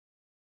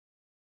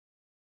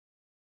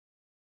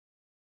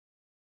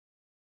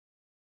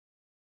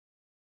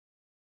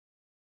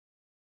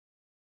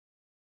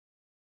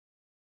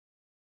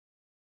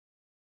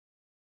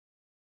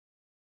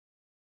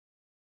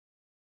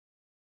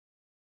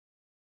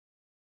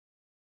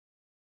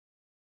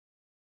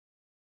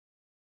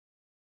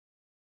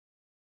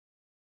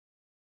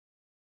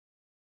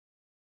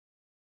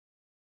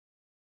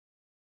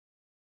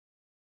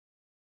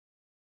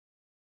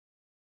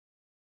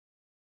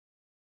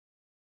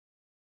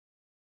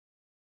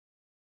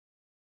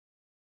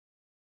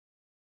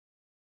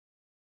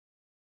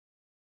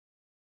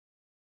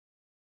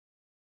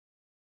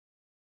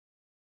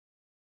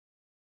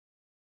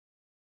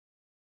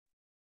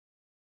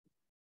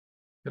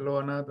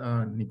Hello, Anat,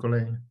 Nicole.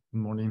 Good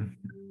morning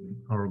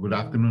or good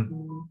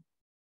afternoon.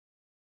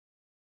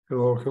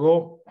 Hello,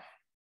 hello.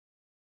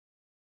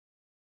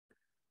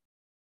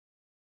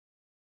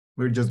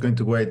 We're just going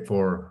to wait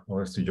for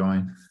others to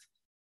join.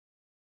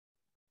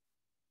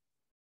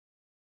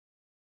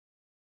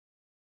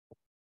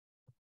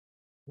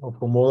 Well,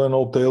 from what I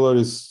know, Taylor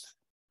is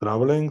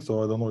traveling,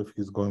 so I don't know if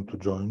he's going to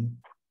join.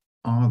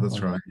 Oh,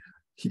 that's right.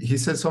 He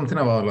said something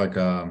about like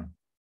a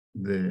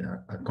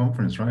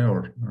conference, right?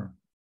 Or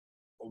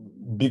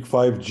Big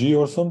 5G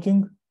or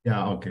something?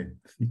 yeah, okay.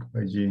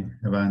 5G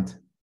event.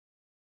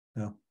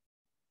 Yeah.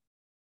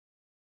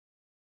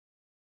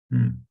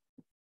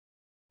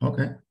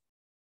 Okay.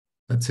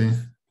 Let's see.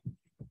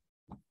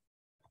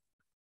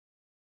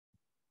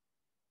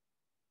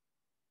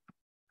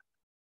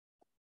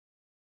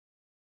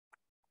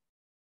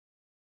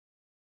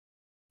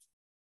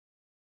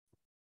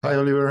 Hi,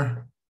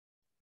 Oliver.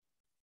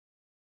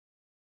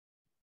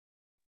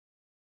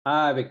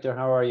 Hi, Victor.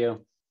 How are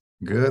you?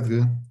 Good,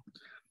 good.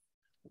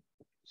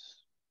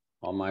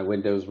 All my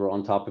windows were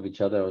on top of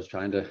each other. I was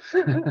trying to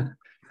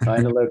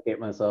trying to locate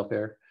myself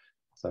here.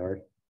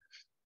 Sorry.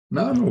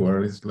 No, no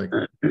worries. Like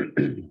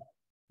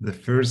the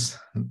first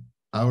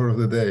hour of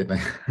the day.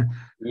 Like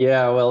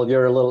Yeah, well,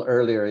 you're a little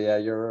earlier. Yeah,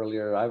 you're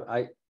earlier.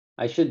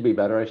 I should be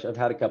better. I've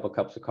had a couple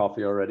cups of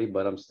coffee already,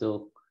 but I'm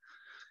still.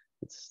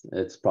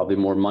 It's probably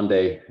more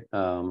Monday,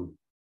 slow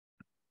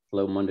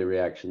Monday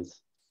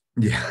reactions.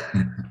 yeah.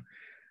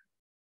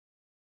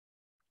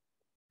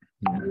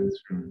 Yeah, that's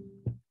true.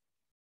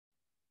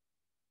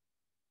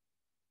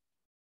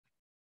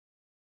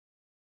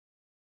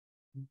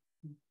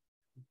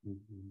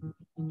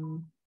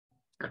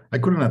 I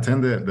couldn't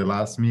attend the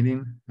last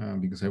meeting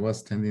because I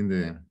was attending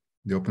the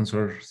open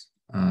source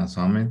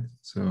summit.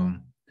 So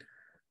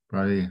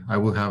probably I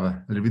will have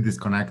a little bit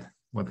disconnect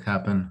what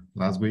happened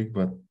last week,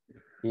 but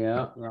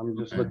Yeah, I'm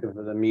just looking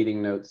for the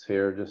meeting notes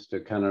here just to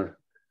kind of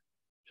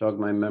jog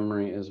my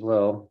memory as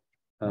well.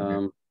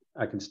 okay.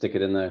 I can stick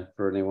it in there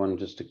for anyone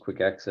just to quick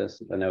access.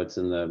 I know it's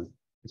in the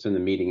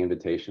meeting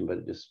invitation, but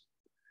it just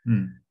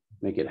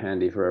make it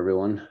handy for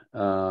everyone.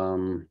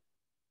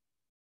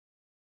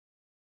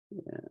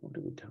 Yeah, what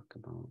did we talk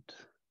about?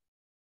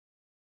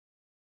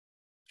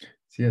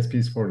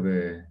 CSPs for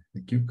the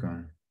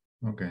KubeCon.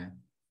 Okay.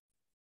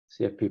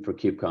 CFP for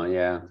KubeCon,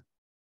 yeah.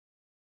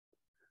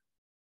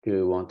 Do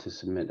you want to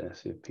submit a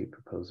CFP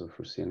proposal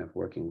for CNF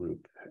working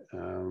group?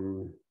 Yeah,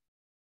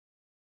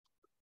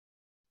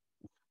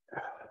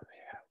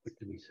 what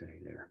did we say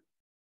there?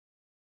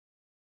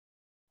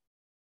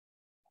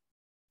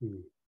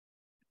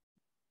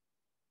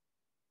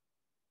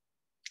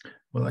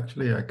 Well,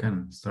 actually, I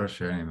can start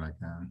sharing. Like,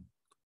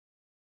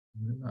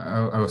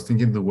 I was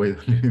thinking to wait a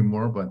little bit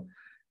more, but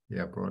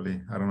yeah,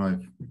 probably. I don't know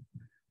if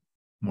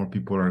more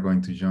people are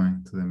going to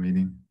join to the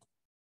meeting.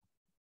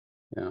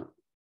 Yeah,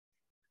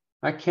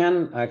 I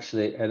can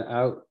actually, and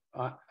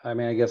I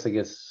mean, I guess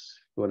you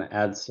want to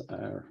add,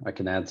 I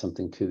can add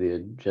something to the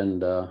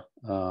agenda.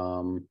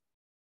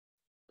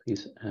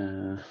 Please,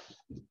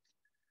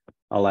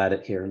 I'll add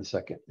it here in a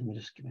second. Let me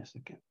just give me a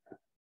second.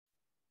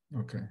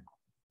 Okay.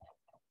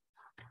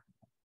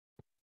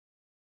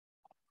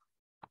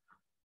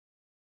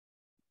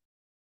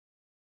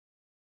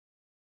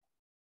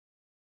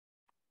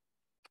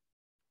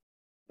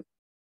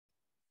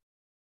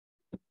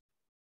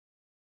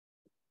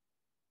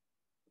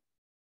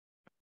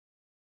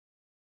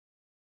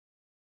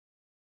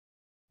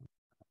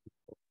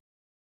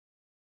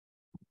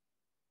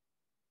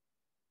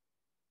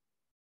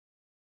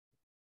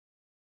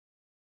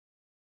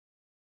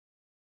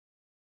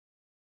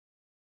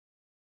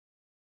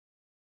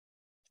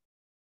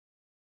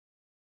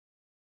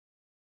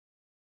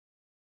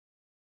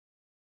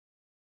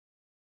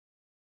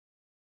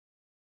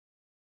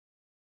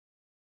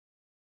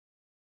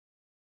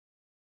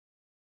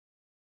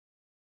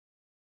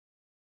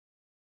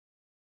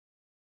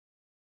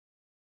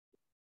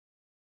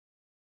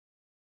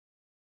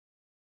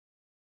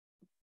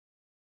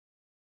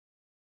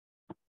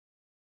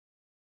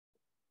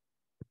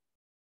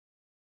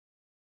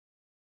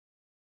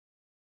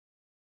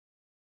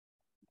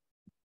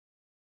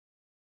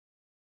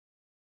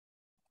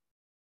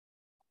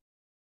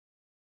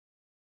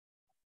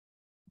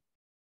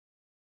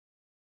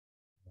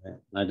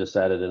 I just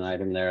added an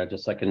item there.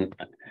 Just a second.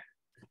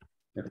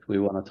 If we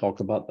want to talk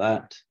about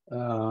that,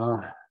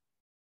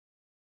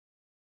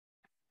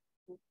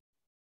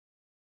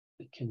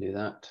 we can do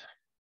that.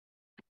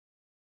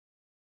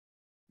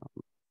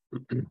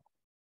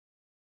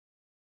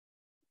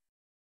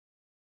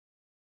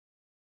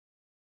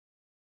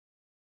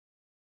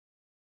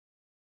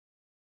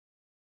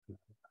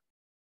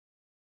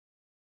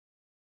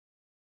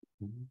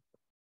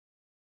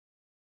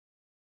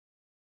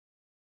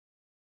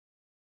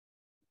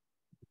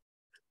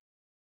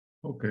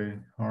 Okay.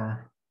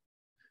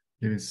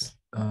 It is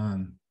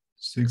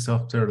 6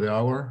 after the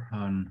hour,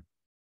 and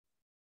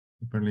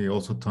apparently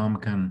also Tom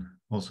can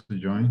also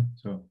join.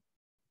 So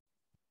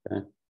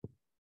Okay.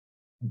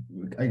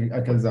 I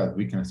guess that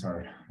we can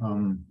start.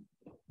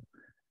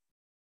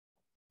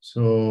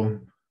 So,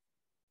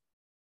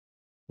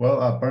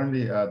 well,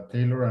 apparently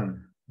Taylor and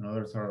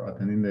others are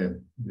attending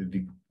the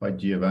big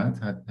 5G event.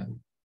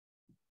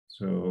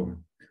 So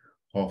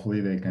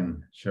hopefully they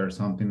can share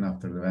something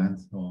after the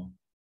event. So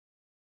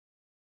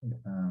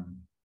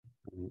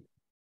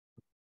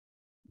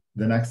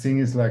the next thing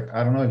is like,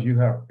 I don't know if you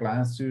have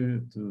plans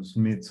to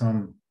submit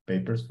some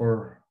papers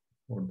for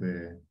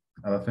the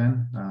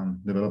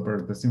LFN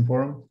Developer Testing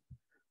Forum.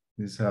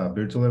 This is a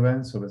virtual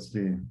event, so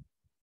basically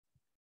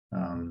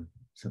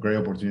it's a great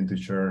opportunity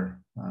to share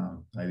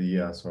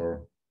ideas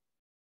or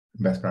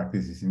best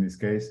practices in this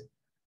case.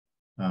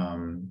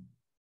 Do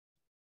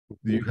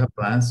you have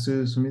plans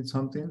to submit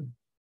something?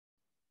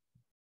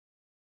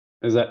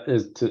 Is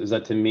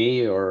that to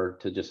me or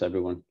to just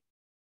everyone?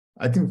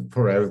 I think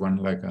for everyone,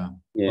 like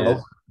yeah.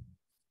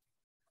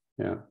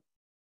 Yeah.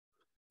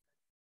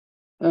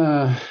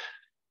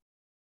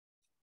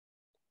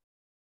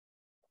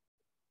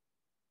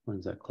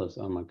 When's that close?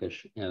 Oh my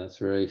gosh. Yeah, that's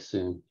very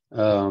soon.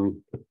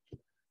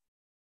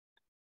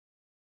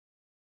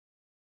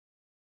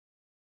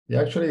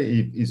 Yeah,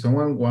 actually, if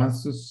someone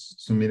wants to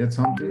submit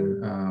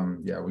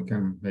something, yeah, we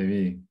can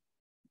maybe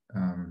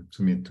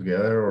submit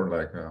together or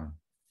like.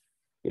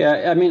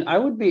 Yeah, I mean, I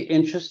would be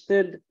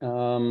interested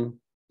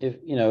if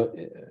you know,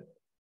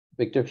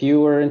 Victor, if you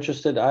were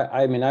interested.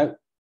 I mean,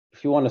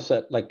 if you want to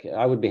set like,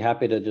 I would be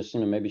happy to just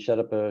maybe set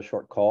up a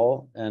short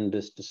call and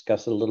just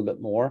discuss it a little bit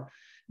more.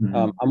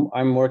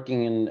 I'm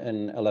working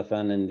in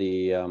LFN in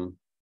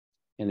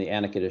the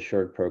Anakin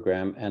Assured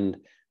program, and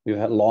we've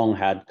long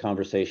had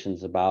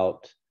conversations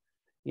about,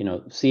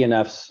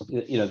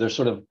 CNFs. There's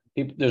sort of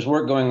there's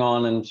work going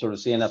on in sort of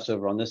CNFs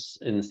over on this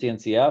in the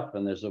CNCF,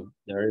 and there is of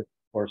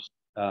course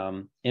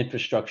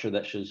infrastructure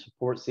that should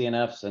support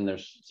CNFs, and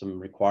there's some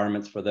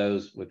requirements for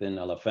those within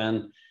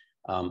LFN.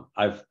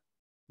 I've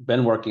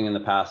been working in the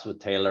past with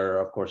Taylor,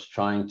 of course,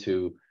 trying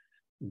to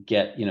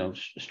get,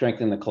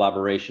 strengthen the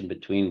collaboration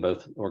between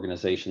both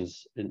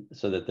organizations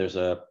so that there's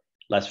a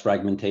less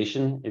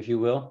fragmentation, if you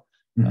will.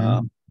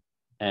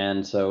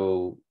 And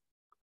so,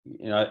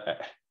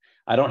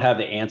 I don't have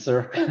the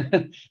answer.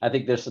 I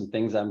think there's some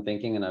things I'm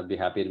thinking, and I'd be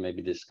happy to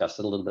maybe discuss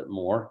it a little bit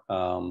more.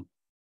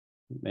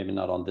 Maybe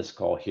not on this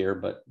call here,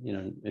 but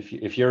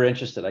if you're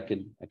interested, I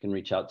can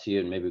reach out to you,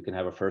 and maybe we can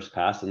have a first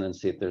pass and then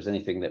see if there's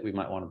anything that we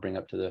might want to bring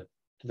up to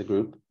the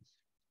group.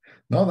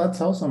 No,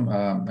 that's awesome.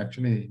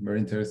 Actually, very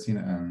interesting.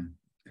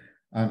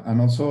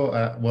 And also,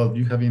 well,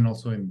 you have been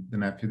also in the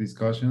NAFU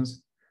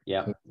discussions.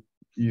 Yeah. So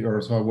you're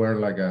also aware,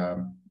 like,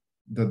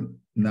 that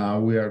now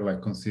we are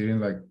like considering,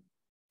 like,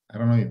 I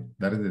don't know if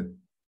that is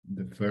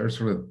the first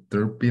or the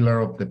third pillar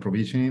of the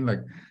provisioning,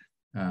 like,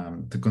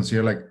 to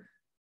consider like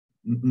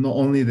not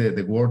only the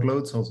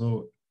workloads,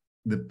 also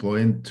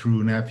deploying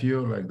through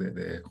NAFU, like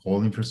the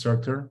whole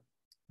infrastructure.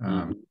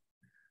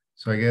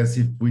 So I guess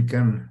if we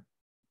can,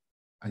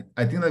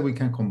 I think that we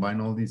can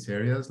combine all these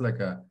areas, like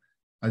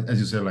as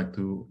you said, like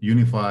to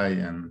unify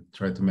and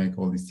try to make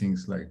all these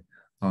things like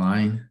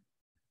align.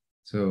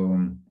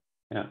 So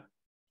yeah,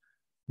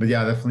 but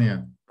yeah,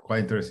 definitely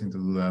quite interesting to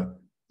do that.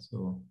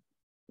 So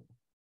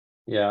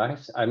yeah,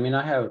 I mean,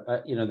 I have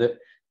that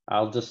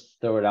I'll just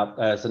throw it out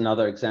as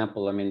another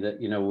example. I mean that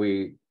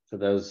we, for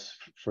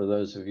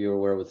those of you who are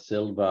aware with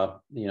Silva,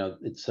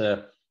 it's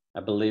I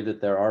believe that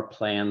there are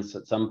plans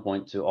at some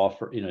point to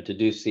offer, to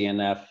do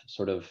CNF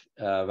sort of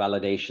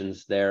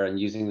validations there and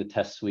using the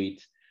test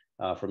suite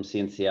from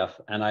CNCF.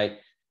 And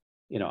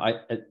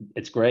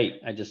it's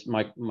great.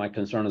 My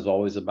concern is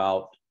always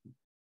about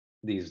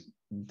these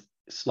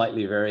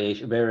slightly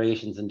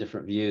variations in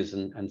different views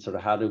and sort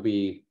of how do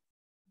we,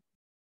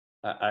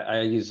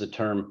 I use the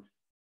term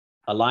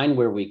align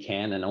where we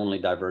can and only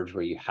diverge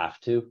where you have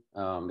to,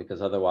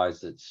 because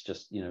otherwise it's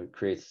just,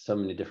 creates so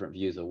many different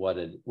views of what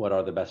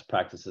are the best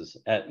practices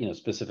at,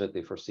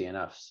 specifically for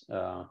CNFs.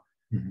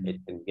 It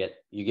can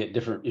you get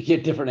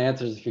different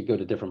answers if you go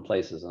to different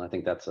places. And I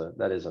think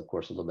that is of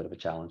course a little bit of a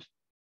challenge.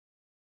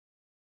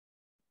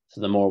 So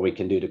the more we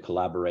can do to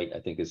collaborate, I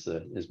think is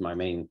my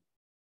main,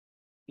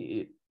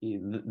 the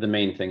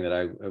main thing that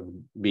I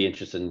would be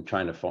interested in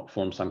trying to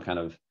form some kind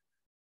of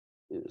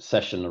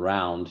session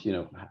around.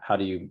 How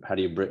do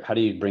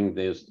you bring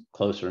those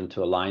closer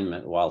into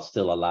alignment while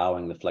still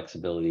allowing the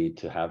flexibility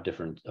to have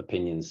different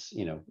opinions,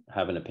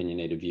 have an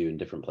opinionated view in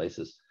different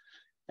places.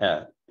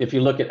 If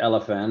you look at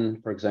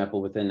LFN, for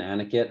example, within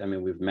Anakin, I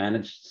mean, we've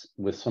managed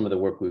with some of the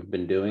work we've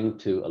been doing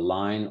to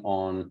align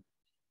on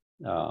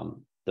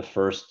the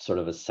first sort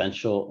of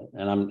essential,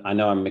 and I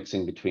know I'm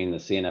mixing between the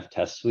CNF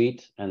test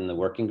suite and the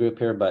working group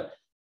here, but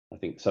I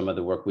think some of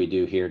the work we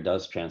do here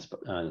does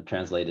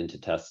translate into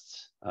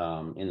tests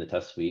in the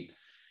test suite.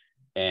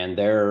 And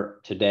there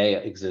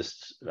today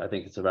exists, I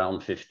think it's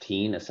around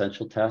 15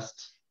 essential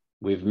tests.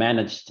 We've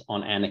managed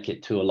on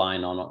Anakin to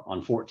align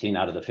on 14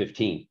 out of the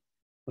 15,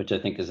 which I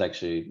think is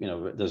actually,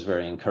 that's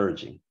very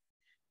encouraging.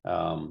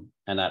 And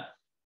those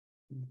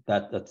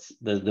are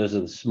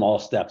the small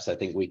steps I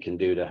think we can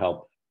do to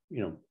help,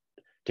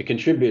 to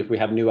contribute if we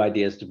have new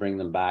ideas, to bring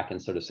them back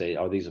and sort of say,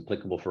 are these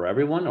applicable for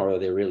everyone, or are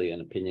they really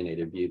an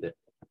opinionated view that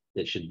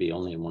it should be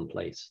only in one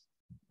place.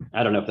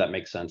 I don't know if that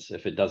makes sense.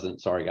 If it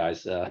doesn't, sorry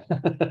guys.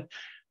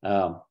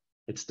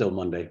 It's still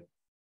Monday.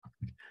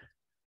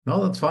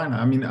 No, that's fine.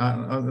 I mean,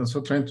 I'm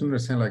also trying to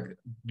understand, like,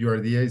 your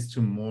idea is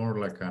to more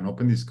like an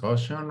open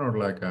discussion or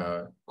like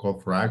a call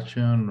for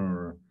action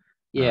or.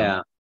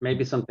 Yeah,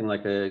 maybe something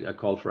like a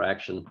call for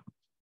action,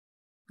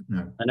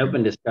 Yeah. an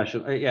open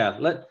discussion. Yeah,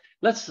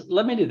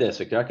 let me do this,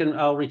 Victor.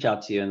 I'll reach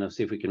out to you and I'll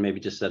see if we can maybe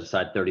just set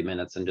aside 30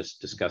 minutes and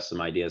just discuss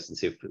some ideas and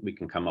see if we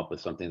can come up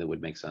with something that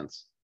would make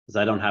sense. Because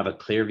I don't have a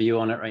clear view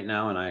on it right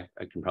now, and I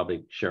can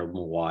probably share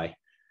more why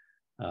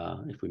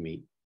if we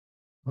meet.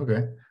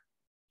 Okay.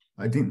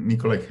 I think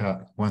Nikolai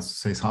wants to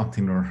say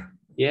something or.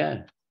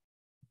 Yeah.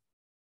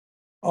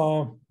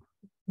 No,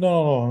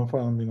 I'm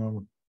fine. I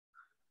mean,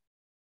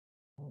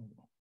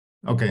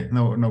 Okay,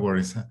 no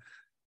worries.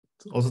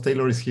 Also,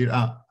 Taylor is here.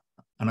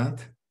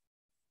 Anand?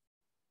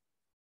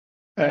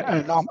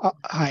 No,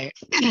 hi.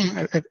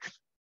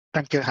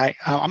 Thank you. Hi.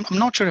 I'm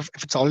not sure if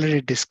it's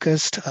already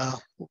discussed.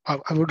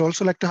 I would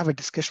also like to have a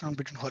discussion on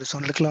between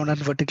horizontal cloud and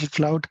vertical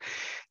cloud.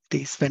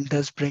 These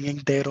vendors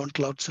bringing their own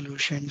cloud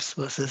solutions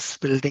versus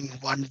building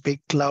one big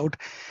cloud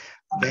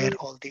where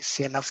all these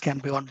CNFs can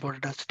be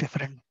onboarded as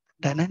different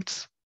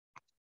tenants.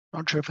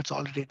 Not sure if it's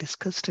already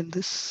discussed in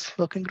this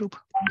working group.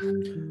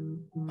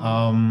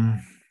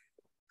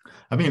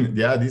 I mean,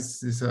 yeah,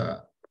 this is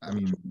I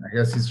mean, I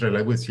guess it's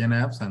related with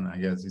CNFs, and I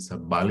guess it's a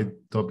valid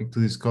topic to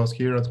discuss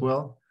here as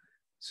well.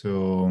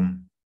 So,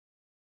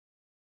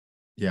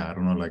 yeah, I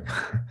don't know, like,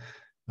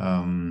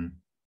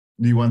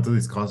 do you want to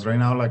discuss right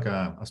now, like,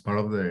 as part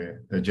of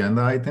the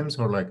agenda items,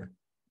 or like,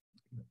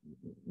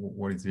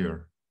 what is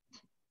your?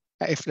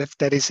 If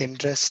there is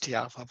interest,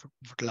 yeah, I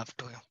would love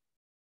to.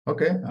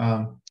 Okay.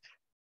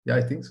 Yeah,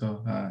 I think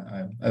so.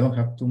 I don't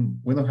have too.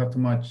 We don't have too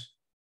much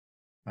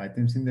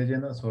items in the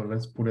agenda, so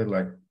let's put it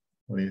like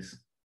this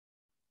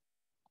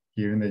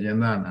here in the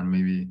agenda, and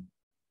maybe.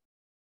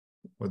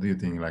 What do you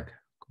think? Like,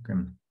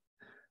 can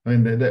I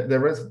mean the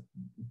rest?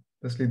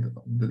 Basically,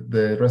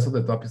 the rest of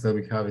the topics that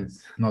we have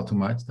is not too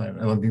much. I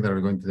don't think that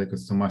we're going to take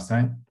us too much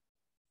time,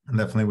 and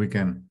definitely we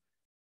can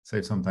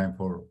save some time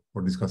for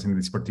discussing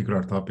this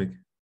particular topic.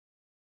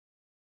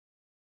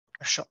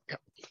 Sure. Yeah.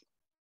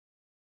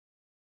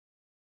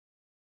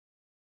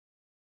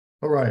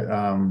 All right.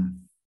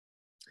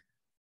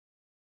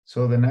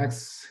 So the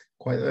next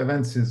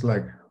events is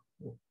like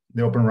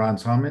the Open RAN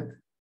Summit.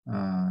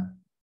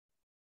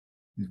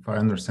 If I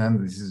understand,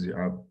 this is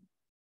a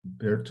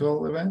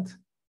virtual event.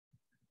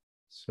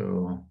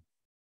 So,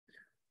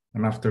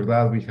 and after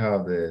that, we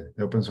have the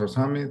Open Source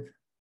Summit.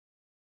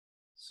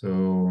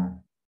 So,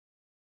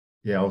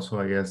 yeah, also,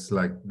 I guess,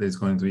 like, there's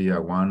going to be a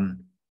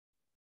one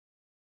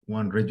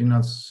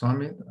regional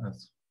summit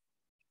as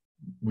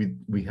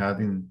we had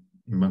in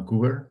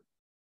Vancouver.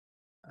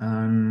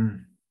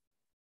 And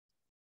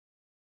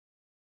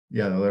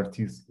yeah, the other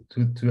two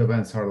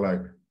events are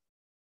like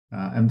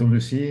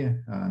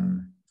MWC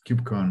and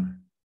KubeCon.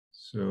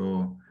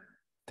 So,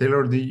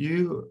 Taylor, did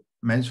you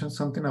mention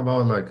something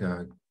about like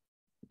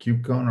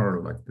KubeCon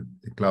or like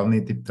the Cloud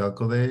Native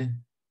Telco Day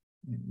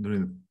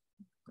during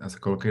as a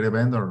co-located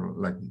event, or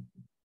like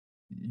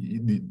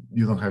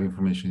you don't have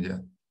information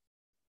yet?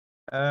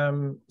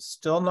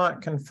 Still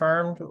not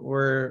confirmed.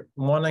 We're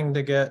wanting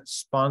to get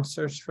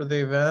sponsors for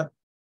the event.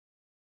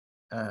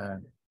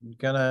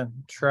 Gonna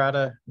try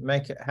to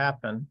make it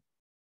happen.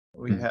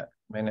 We have,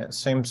 I mean, it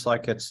seems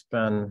like it's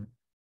been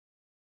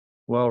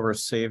well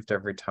received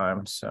every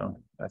time,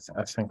 so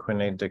I think we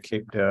need to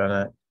keep doing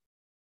it.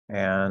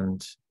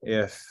 And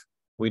if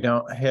we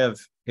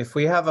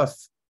have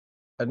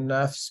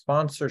enough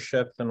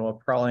sponsorship, then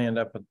we'll probably end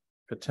up with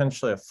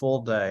potentially a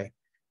full day.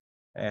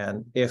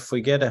 And if we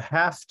get a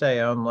half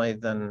day only,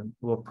 then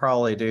we'll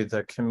probably do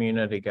the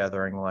community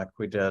gathering like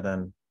we did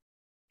in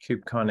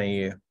KubeCon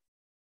EU.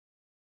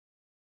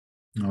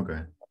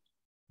 Okay.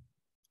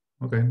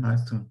 Okay,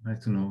 nice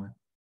to know.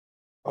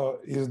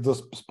 Is the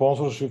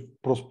sponsorship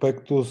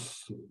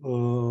prospectus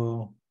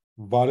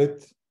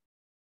valid?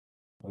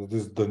 Is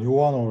this the new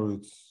one, or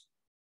it's?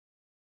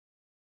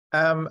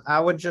 I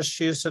would just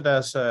use it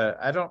as a.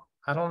 I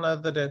don't know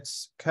that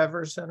it's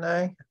covers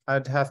NA.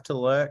 I'd have to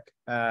look.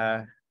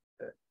 But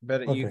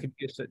Okay. you could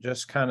use it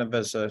just kind of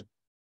as a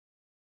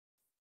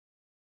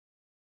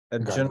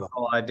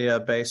general idea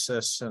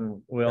basis,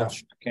 and we'll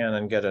check in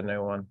and get a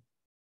new one.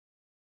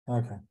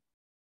 Okay.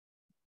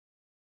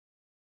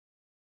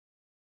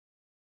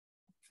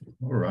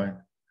 All right.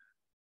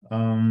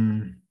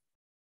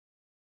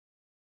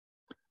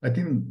 I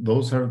think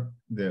those are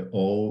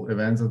all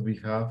events that we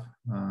have.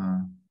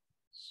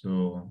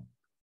 So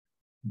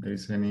if there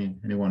is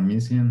anyone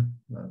missing,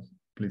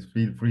 please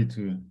feel free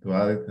to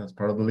add it as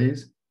part of the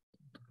list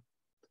to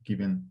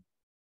keep in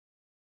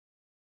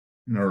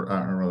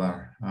our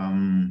radar.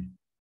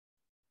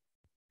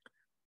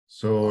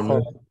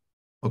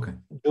 Okay.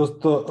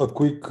 Just a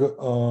quick,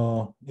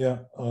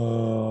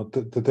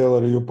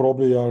 Taylor, you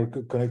probably are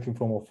connecting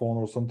from a phone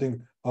or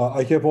something.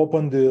 I have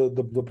opened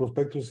the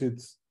prospectus.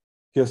 It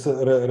has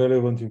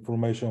relevant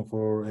information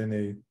for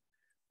NA,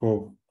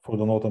 for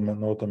the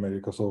North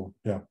America. So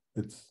yeah,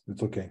 it's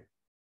okay.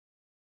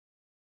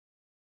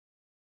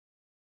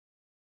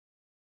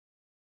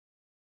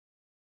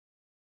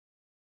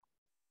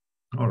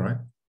 All right.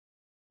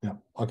 Yeah.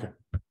 Okay.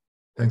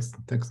 Thanks,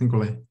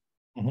 Nikolai.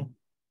 Mhm.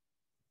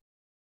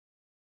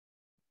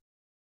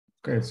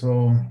 Okay,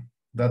 so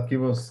that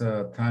gives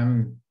us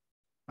time.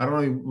 I don't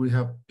know if we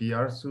have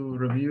PRs to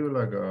review,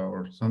 like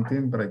or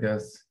something, but I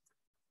guess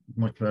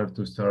much better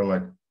to start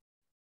like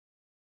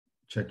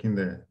checking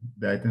the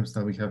items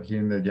that we have here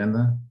in the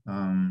agenda.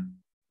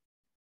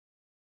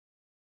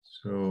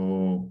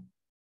 So,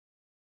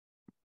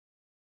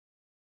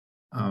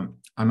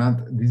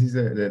 Anand, this is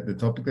the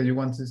topic that you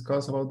want to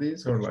discuss about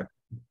this, or like?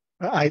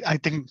 I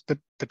think the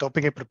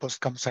topic I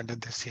proposed comes under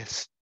this,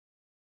 yes.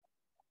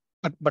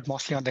 But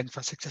mostly on the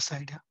infrastructure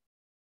side, yeah.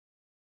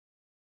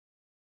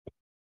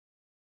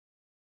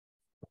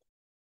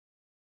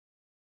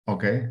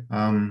 Okay.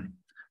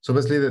 So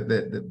basically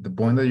the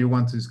point that you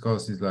want to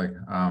discuss is like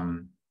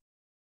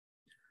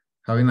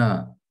having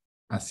a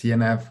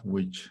CNF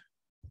which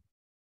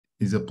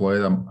is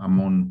deployed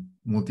among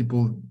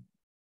multiple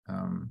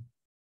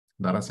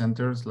data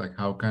centers. Like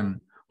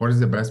what is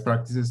the best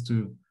practices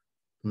to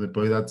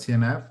deploy that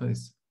CNF,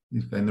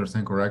 if I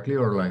understand correctly,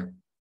 or like?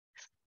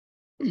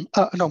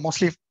 No,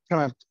 mostly from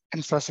an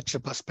infrastructure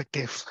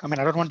perspective. I mean,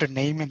 I don't want to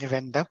name any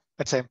vendor.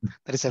 Let's say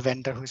there is a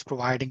vendor who is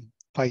providing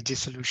 5G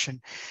solution.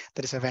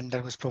 There is a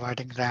vendor who's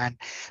providing RAN.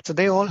 So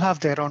they all have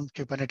their own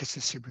Kubernetes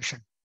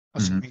distribution,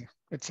 assuming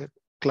it's a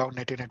cloud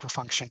native network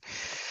function,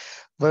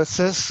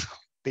 versus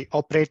the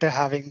operator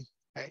having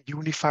a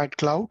unified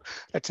cloud,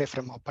 let's say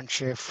from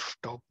OpenShift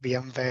to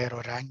VMware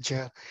or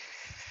Ranger.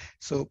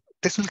 So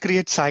this will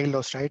create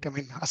silos, right? I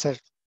mean, as an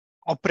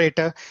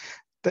operator,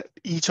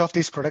 each of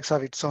these products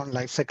have its own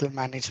lifecycle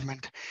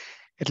management.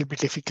 It'll be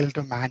difficult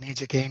to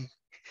manage again.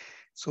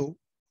 So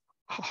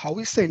how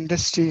is the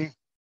industry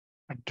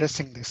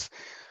addressing this?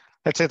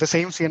 Let's say the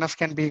same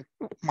CNF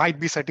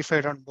might be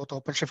certified on both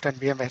OpenShift and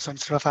VMware. So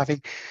instead of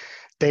having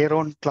their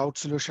own cloud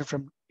solution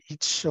from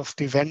each of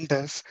the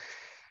vendors,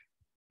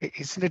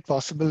 isn't it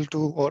possible to,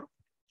 or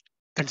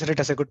consider it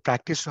as a good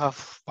practice to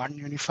have one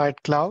unified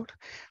cloud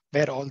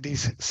where all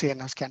these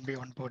CNFs can be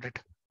onboarded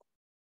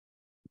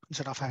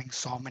instead of having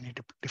so many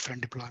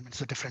different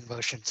deployments or different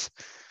versions?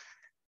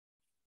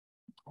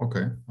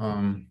 Okay.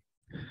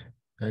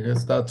 I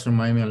guess that's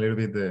remind me a little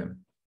bit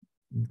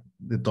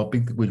the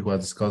topic which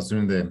was discussed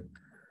during the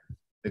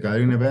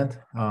gathering event.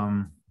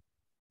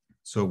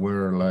 So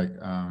we're like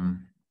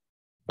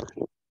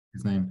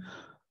his name.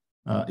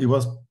 It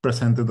was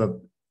presented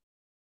that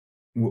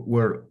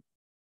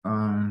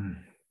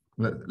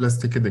let's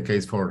take it the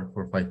case for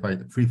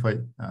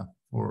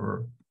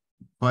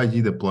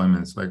 5G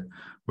deployments, like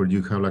where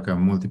you have like a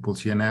multiple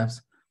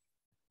CNFs,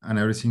 and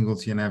every single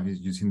CNF is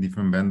using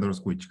different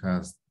vendors which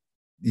has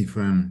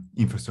different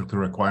infrastructure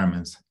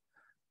requirements.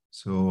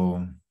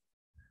 So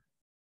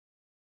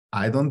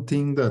I don't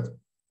think that,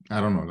 I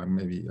don't know, like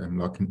maybe I'm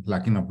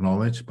lacking of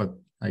knowledge, but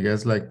I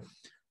guess like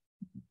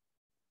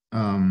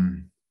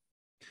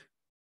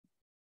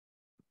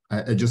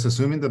I just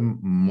assuming that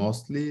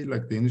mostly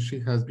like the industry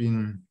has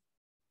been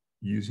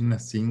using a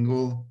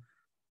single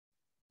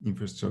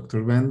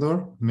infrastructure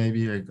vendor.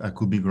 Maybe I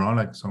could be wrong,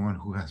 like someone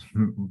who has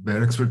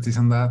better expertise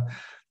on that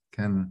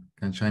can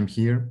chime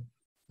here.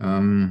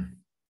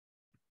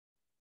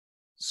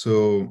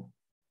 So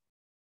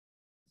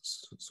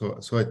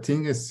I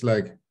think it's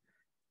like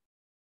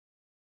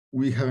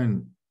we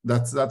haven't,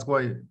 that's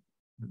why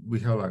we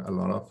have like a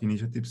lot of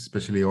initiatives,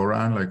 especially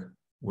ORAN, like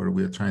where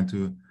we are trying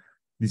to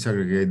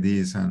disaggregate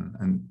these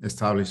and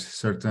establish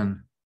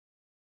certain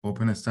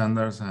open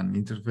standards and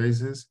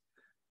interfaces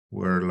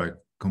where like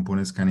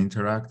components can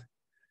interact.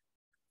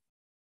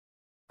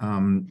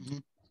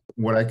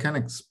 What I can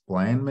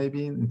explain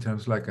maybe in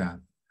terms like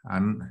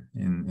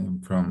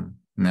from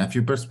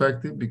nephew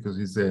perspective, because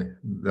it's the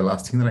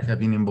last thing that I have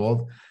been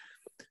involved.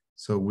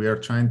 So we are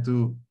trying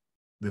to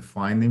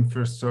define the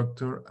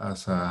infrastructure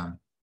as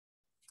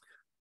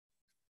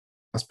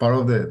part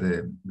of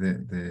the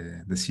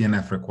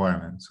CNF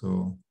requirement.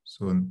 So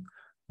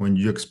when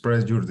you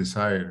express your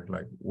desire,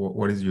 like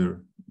what is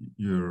your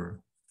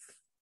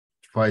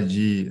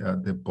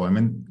 5G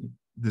deployment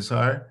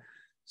desire,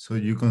 so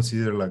you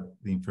consider like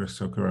the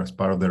infrastructure as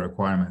part of the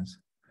requirements.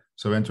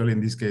 So eventually, in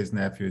this case,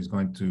 nephew is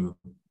going to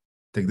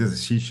take the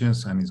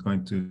decisions and is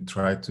going to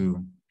try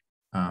to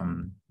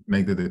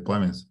make the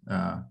deployments.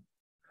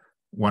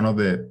 One of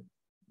the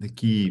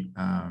key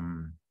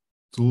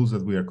tools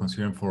that we are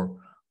considering for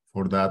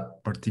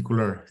that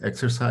particular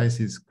exercise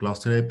is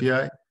Cluster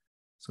API.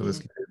 So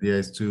the idea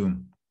is to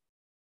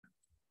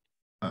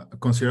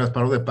consider as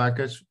part of the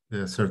package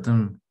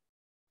certain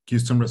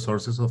custom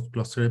resources of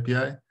Cluster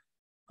API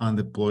and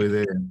deploy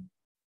the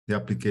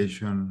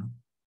application,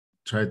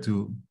 try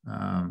to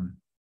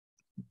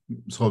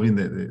solving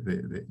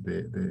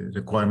the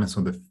requirements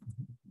of the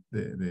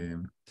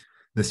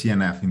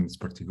CNF in this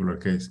particular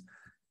case.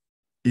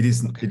 It is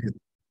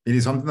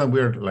something that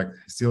we're like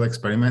still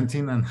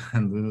experimenting and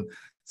do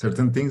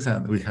certain things,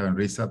 and we haven't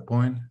reached that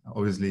point.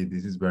 Obviously,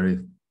 this is very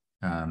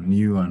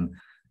new and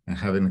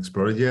haven't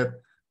explored yet.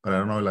 But I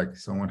don't know, like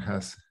someone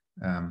has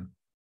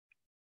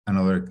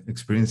another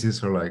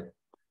experiences or like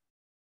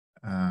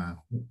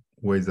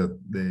ways that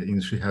the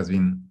industry has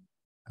been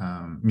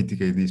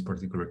mitigate this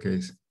particular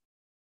case.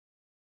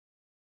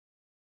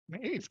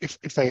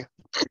 If I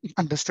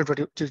understood what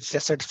you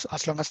just said,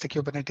 as long as the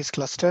Kubernetes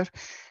cluster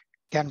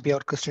can be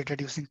orchestrated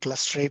using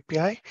cluster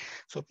API,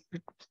 so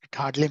it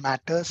hardly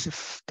matters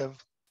if the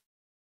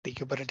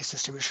Kubernetes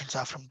distributions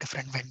are from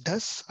different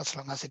vendors, as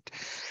long as it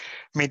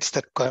meets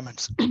the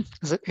requirements.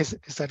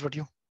 Is that what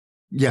you?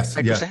 Yes.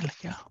 Like Yeah. to say?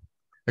 Like, yeah.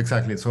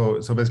 Exactly. So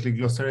basically,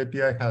 cluster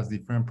API has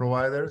different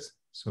providers.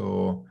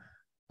 So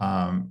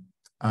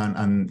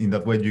and in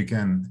that way, you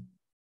can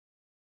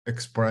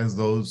express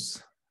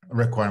those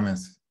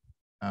requirements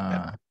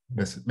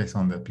based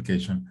on the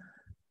application.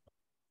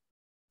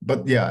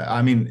 But yeah,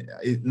 I mean,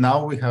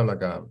 now we have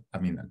like a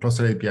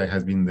cluster API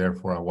has been there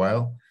for a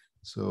while.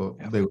 So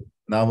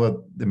now what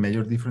the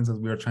major difference that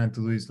we are trying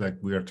to do is like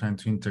we are trying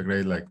to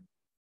integrate like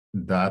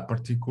that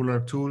particular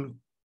tool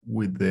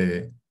with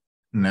the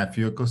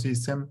Nephew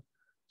ecosystem.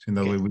 So in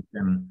that way we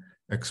can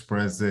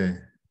express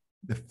the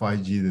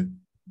 5G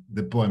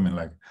deployment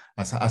like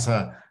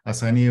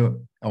as any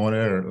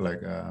other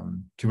like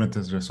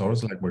Kubernetes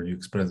resource, like where you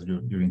express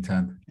your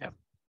intent. Yeah.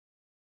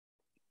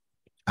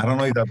 I don't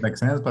know if that makes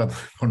sense, but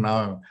for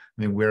now,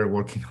 I mean, we're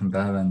working on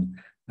that and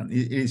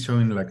it is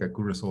showing like a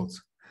good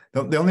results.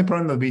 The only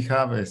problem that we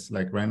have is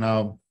like right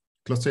now,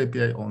 Cluster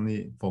API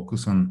only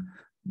focus on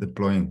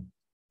deploying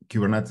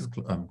Kubernetes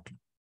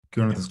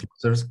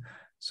clusters.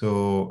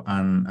 So,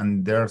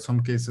 and there are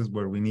some cases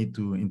where we need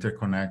to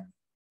interconnect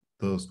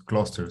those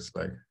clusters.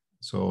 Like,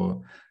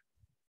 so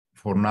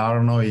for now, I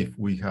don't know if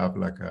we have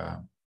like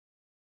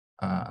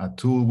a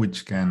tool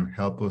which can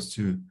help us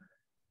to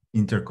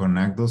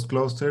interconnect those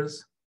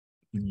clusters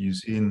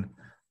using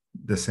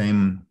the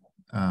same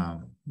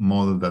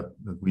model that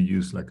we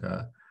use, like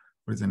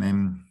what is the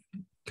name?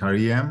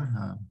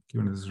 CAR-EM,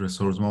 Kubernetes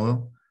Resource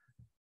Model.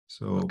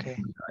 So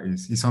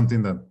it's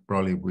something that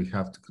probably we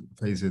have to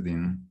face it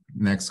in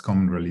next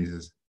coming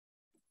releases.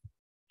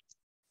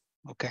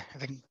 Okay,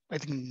 I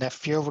think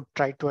Nephew would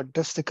try to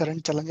address the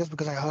current challenges,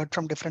 because I heard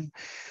from different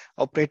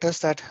operators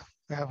that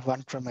we have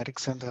one from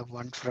Ericsson, they have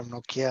one from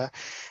Nokia,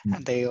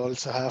 and they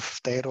also have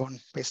their own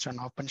based on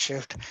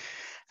OpenShift.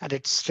 And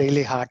it's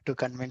really hard to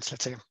convince,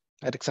 let's say,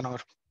 Ericsson or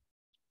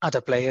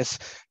other players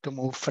to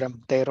move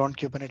from their own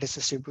Kubernetes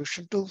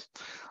distribution to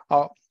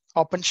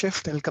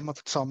OpenShift. They'll come up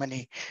with so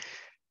many,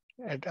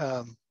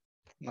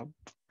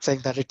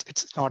 saying that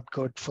it's not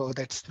good for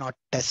that, it's not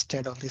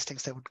tested, all these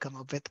things they would come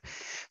up with.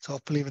 So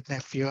hopefully with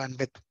Nephew and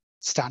with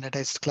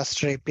standardized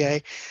cluster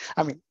API,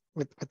 I mean,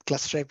 with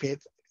cluster API,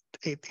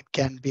 it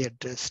can be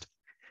addressed.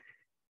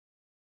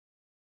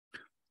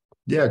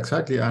 Yeah,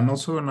 exactly. And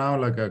also now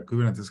like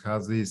Kubernetes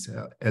has this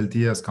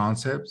LTS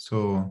concept.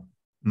 So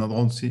not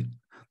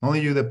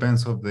only you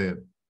depends of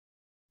the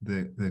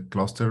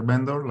cluster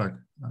vendor, like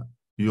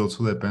you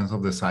also depends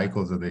of the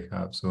cycles that they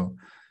have. So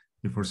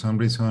if for some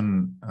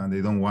reason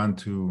they don't want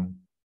to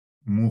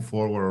move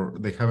forward, or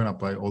they haven't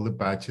applied all the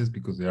patches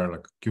because they are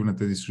like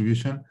Kubernetes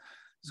distribution,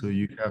 so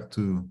you have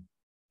to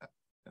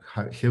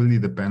heavily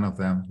depend on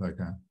them, like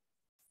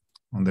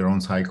on their own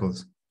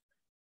cycles.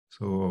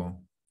 So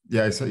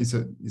yeah, it's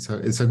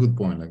a good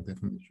point, like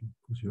definitely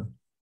for sure.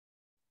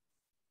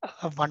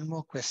 One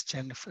more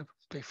question, if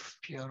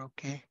you're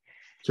okay.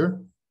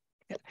 Sure.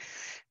 Yeah.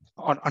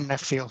 On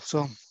Nephew.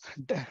 So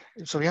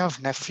we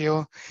have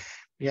Nephew,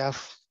 we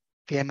have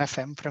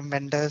VNFM from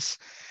vendors.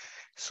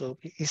 So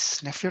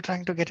is Nephew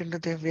trying to get into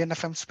the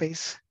VNFM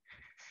space?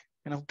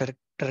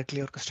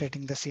 Directly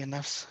orchestrating the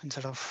CNFs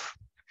instead of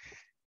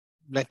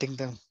letting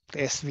the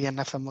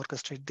SVNFM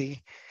orchestrate the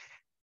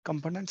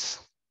components?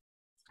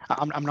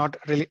 I'm not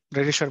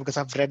really sure, because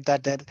I've read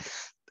that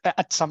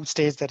at some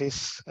stage there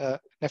is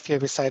Nephew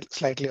is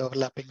slightly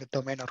overlapping with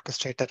domain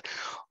orchestrator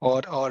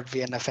or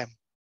VNFM.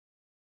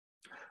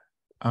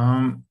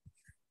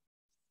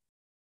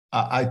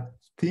 I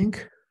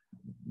think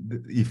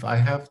if I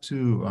have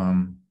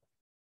to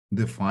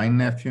define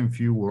Nephew in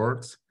few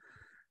words,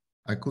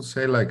 I could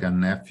say like a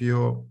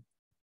Nephew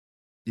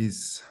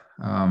is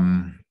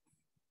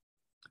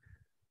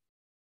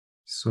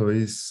so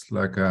it's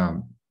like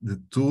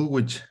the tool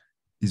which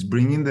is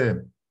bringing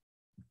the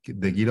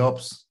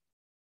GitOps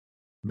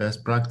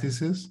best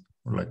practices,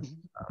 or like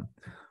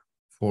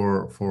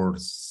for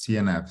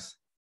CNFs.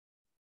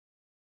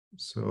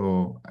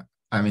 So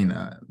I mean,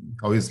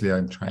 obviously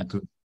I'm trying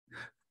to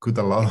put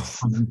a lot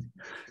of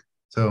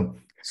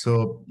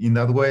so in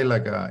that way,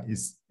 like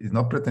it's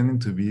not pretending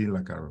to be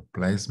like a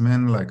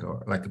replacement, like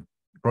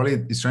probably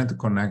it's trying to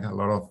connect a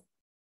lot of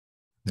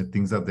the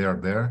things that they are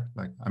there.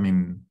 Like, I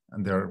mean,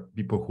 and there are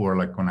people who are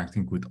like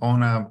connecting with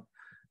ONAP,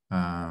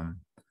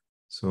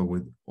 so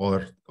with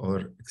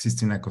other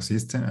existing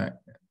ecosystem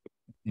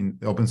in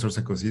the open source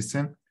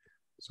ecosystem.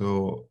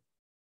 So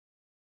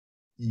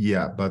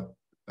yeah, but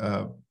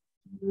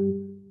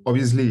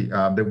obviously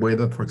the way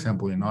that, for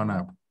example, in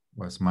ONAP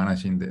was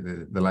managing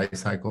the life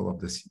cycle of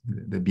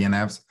the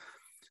BNFs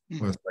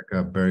was like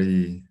a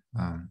very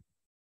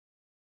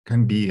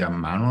can be a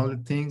manual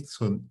thing,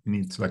 so it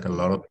needs like a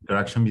lot of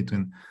interaction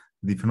between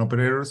different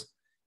operators.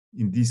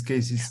 In these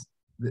cases,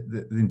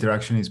 the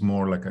interaction is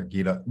more like a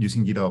GitHub,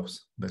 using GitOps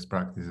best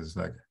practices,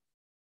 like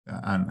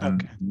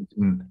and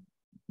using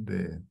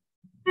the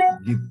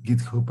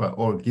GitHub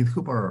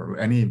or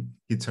any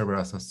Git server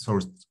as a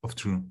source of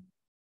truth.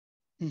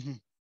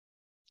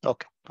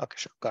 Okay,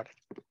 sure, got it.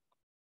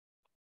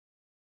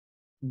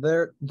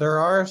 There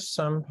are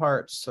some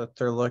parts that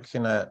they're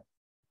looking at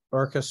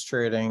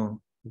orchestrating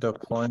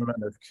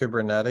deployment of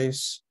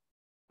Kubernetes.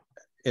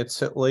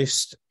 It's at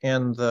least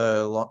in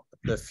the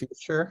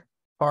future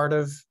part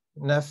of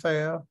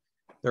NFAO.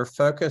 They're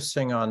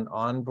focusing on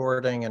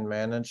onboarding and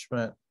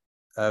management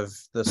of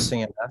the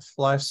CNF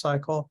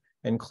lifecycle,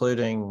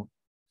 including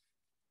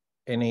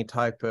any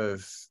type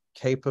of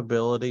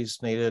capabilities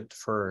needed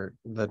for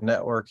the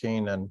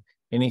networking and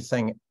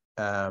anything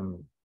that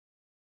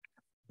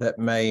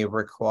may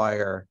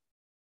require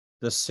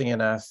the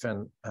CNF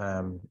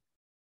and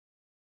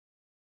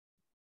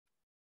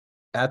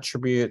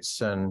attributes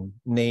and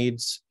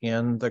needs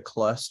in the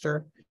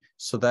cluster.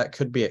 So that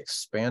could be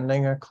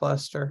expanding a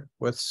cluster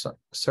with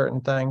certain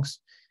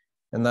things.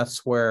 And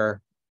that's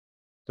where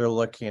they're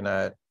looking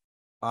at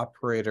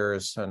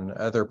operators and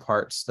other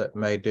parts that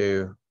may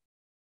do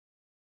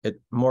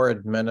it more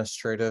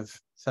administrative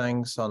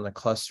things on the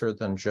cluster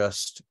than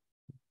just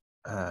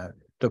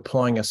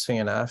deploying a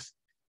CNF.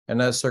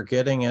 And as they're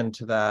getting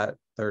into that,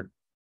 they're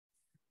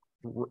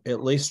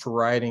at least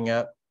writing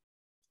up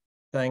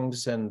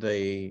things in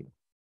the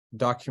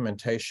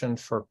documentation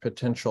for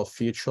potential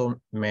future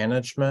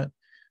management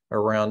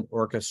around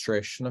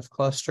orchestration of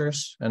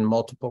clusters and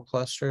multiple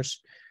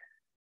clusters.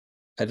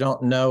 I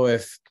don't know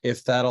if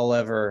that'll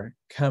ever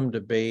come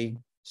to be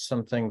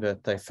something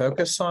that they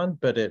focus on,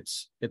 but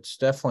it's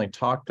definitely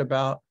talked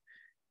about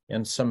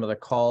in some of the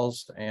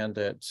calls and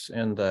it's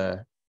in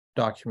the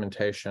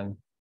documentation.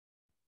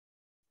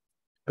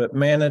 But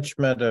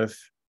management of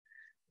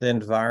the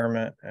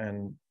environment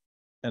and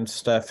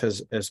stuff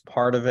is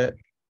part of it.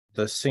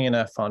 The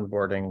CNF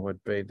onboarding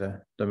would be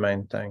the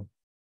main thing.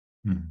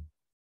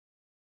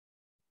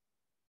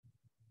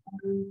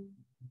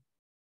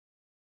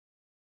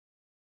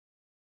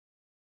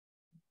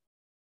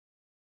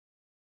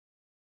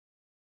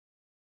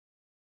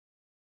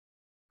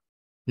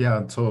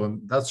 Yeah, so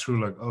that's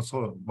true. Like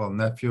also, well,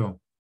 Nephew,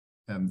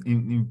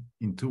 in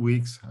 2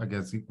 weeks, I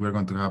guess we're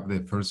going to have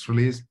the first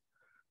release.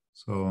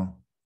 So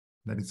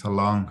that is a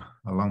long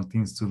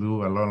things to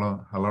do, a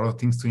lot of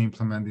things to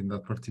implement in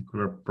that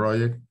particular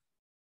project.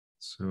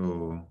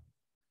 So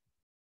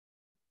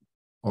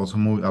also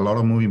a lot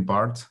of moving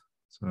parts.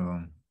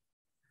 So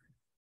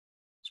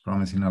it's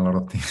promising a lot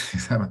of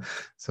things.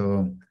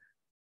 So,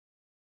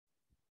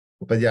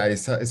 but yeah,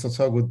 it's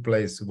also a good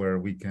place where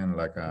we can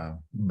like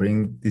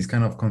bring these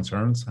kind of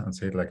concerns and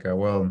say like,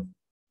 well,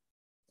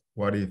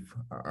 what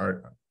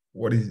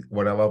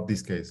about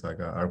this case? Like,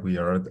 are we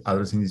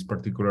addressing this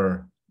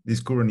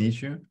current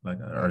issue? Like,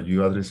 are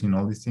you addressing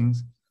all these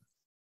things?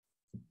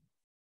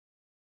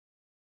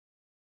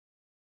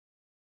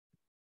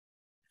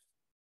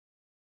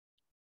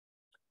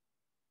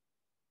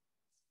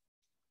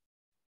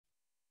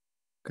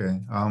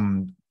 Okay.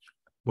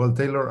 Well,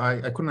 Taylor,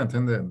 I couldn't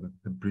attend the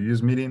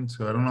previous meeting,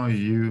 so I don't know if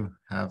you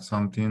have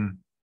something,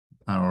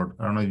 or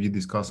I don't know if you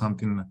discussed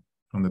something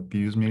from the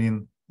previous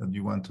meeting that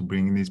you want to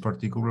bring in this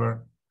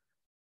particular.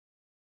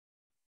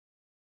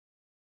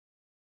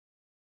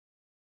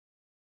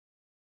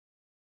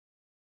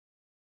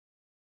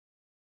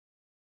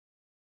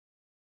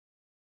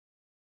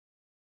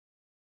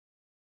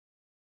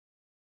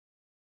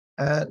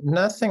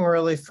 Nothing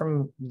really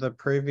from the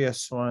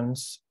previous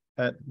ones.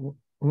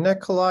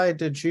 Nikolai,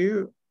 did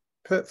you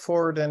put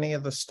forward any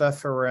of the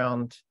stuff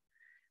around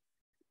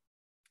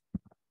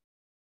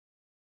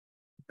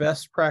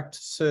best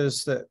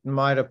practices that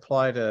might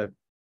apply to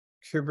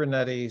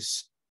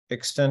Kubernetes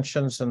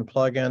extensions and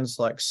plugins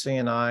like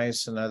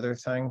CNIs and other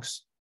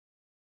things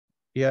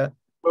yet?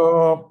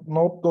 No,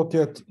 not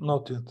yet.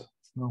 No.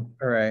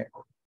 All right.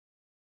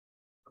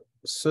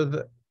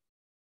 So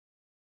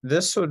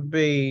this would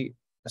be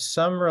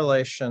some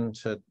relation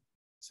to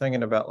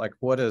thinking about like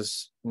what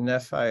is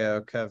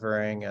NFIO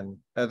covering and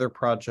other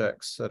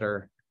projects that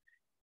are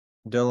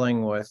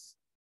dealing with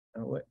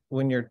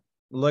when you're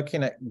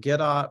looking at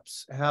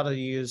GitOps, how to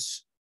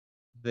use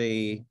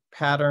the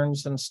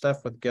patterns and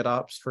stuff with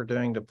GitOps for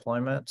doing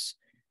deployments.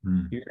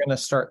 You're going to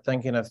start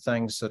thinking of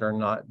things that are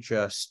not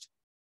just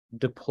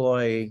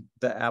deploy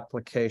the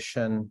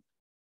application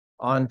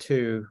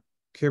onto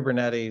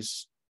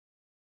Kubernetes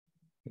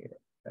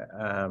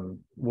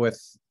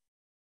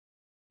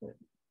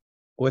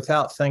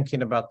without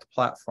thinking about the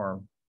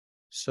platform.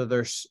 So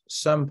there's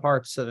some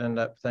parts that end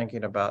up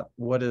thinking about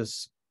what are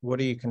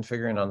you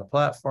configuring on the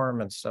platform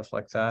and stuff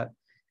like that.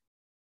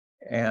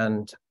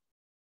 And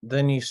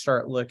then you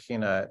start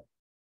looking at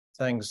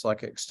things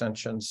like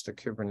extensions to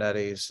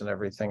Kubernetes and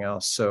everything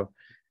else. So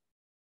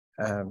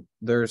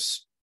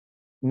there's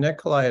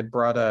Nikolai had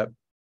brought up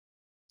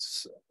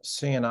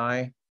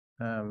CNI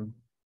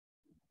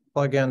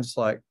plugins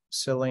like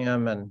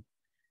Cilium, and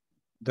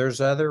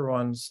there's other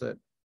ones that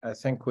I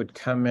think would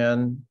come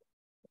in.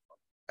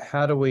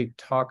 How do we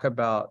talk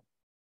about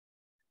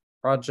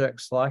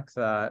projects like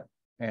that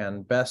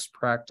and best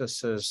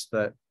practices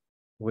that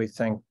we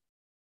think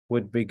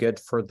would be good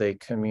for the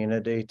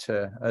community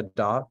to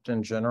adopt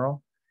in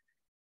general?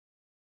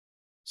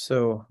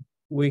 So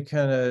we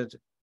could,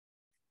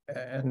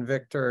 and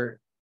Victor,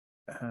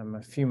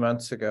 a few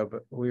months ago,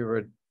 but we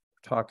were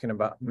talking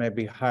about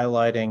maybe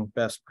highlighting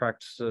best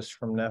practices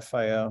from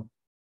NFIO.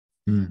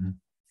 Mm-hmm.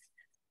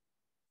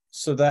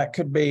 So that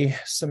could be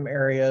some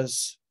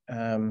areas,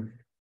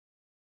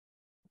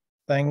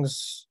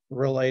 things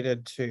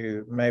related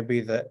to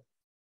maybe the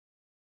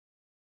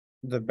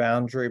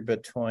boundary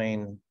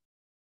between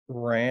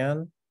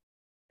RAN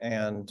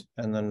and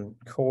then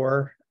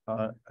core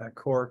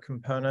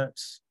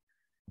components,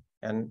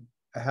 and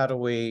how do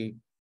we,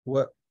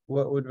 what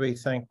would we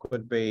think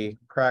would be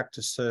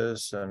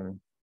practices and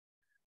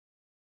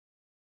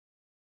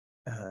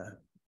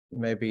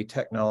maybe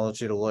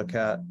technology to look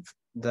at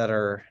that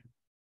are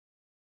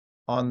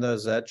on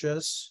those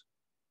edges,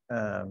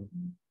 and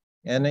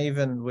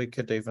even we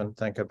could even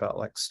think about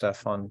like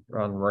stuff on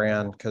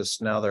RAN, because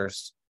now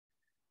there's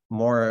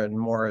more and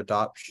more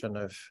adoption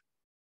of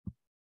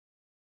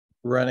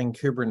running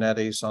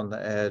Kubernetes on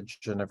the edge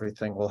and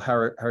everything. Well, how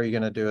are you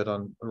going to do it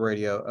on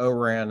radio?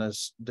 ORAN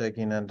is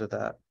digging into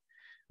that,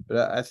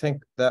 but I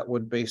think that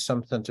would be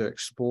something to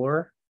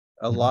explore.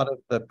 A lot of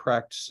the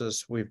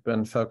practices we've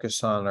been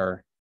focused on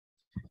are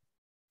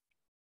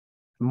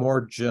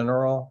more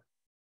general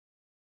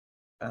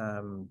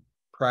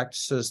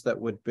practices that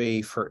would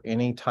be for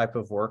any type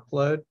of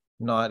workload,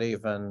 not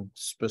even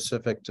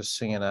specific to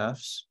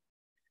CNFs.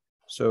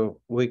 So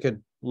we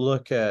could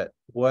look at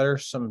what are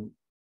some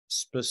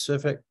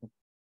specific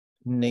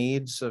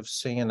needs of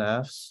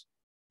CNFs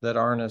that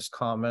aren't as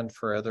common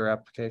for other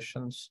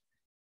applications,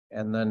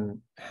 and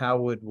then how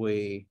would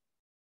we,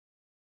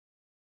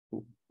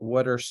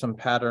 what are some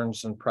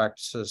patterns and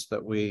practices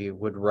that we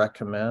would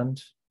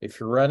recommend? If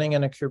you're running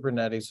in a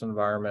Kubernetes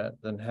environment,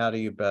 then how do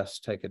you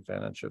best take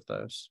advantage of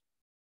those?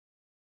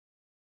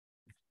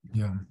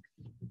 Yeah.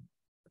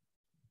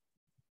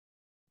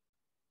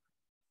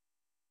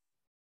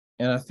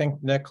 And I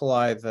think,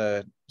 Nikolai,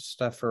 the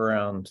stuff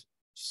around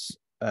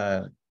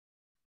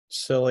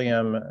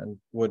Cilium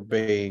would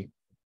be,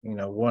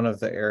 one of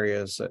the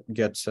areas that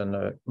gets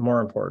into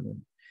more important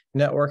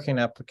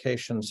networking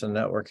applications and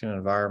networking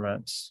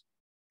environments.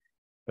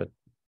 But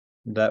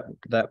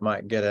that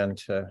might get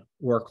into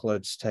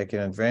workloads taking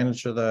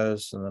advantage of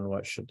those, and then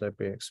what should they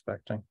be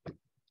expecting?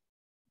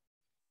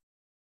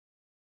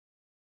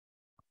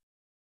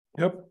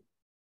 Yep.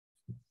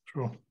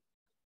 True.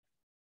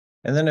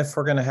 And then if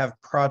we're going to have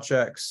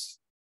projects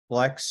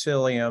like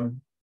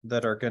Cilium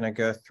that are going to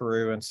go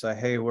through and say,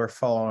 hey, we're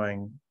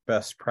following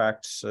best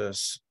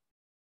practices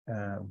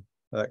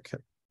that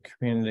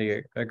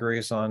community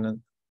agrees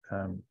on,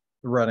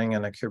 running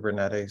in a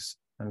Kubernetes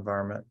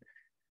environment,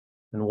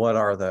 and what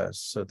are those,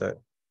 so that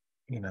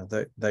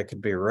they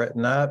could be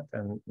written up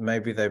and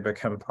maybe they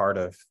become part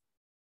of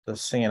the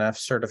CNF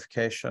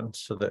certification,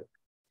 so that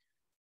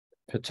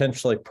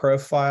potentially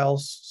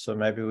profiles. So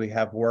maybe we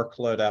have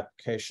workload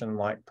application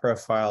like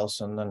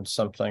profiles, and then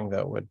something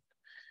that would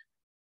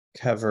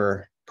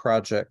cover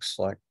projects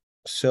like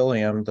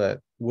Cilium that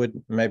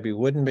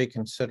wouldn't be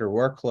considered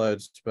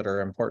workloads, but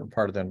are an important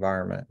part of the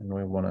environment. And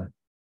we want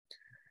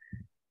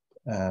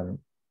to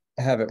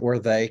have it where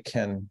they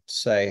can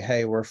say,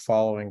 hey, we're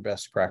following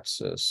best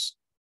practices.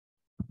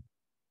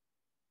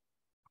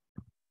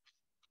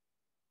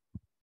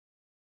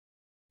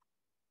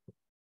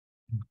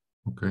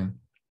 Okay.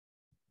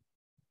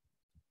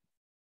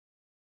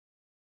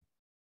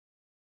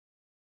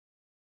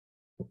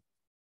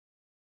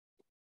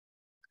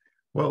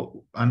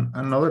 Well,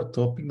 another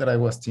topic that I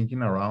was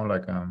thinking around,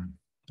 like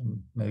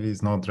maybe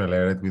it's not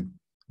related with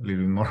a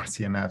little more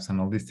CNFs and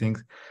all these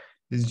things,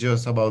 is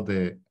just about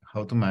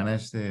how to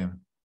manage a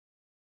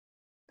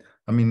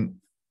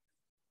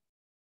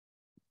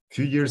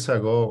few years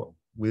ago,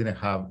 we didn't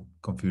have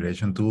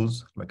configuration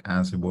tools like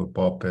Ansible,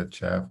 Puppet,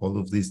 Chef, all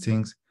of these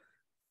things.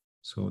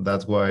 So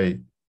that's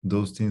why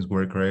those things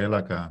were created,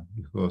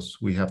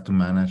 because we have to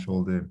manage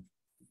all the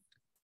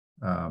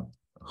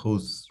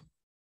host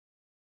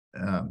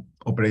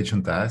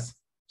operation tasks.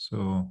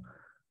 So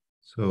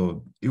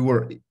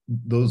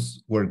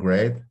those were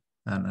great,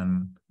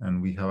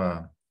 and we have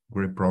a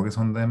great progress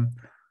on them.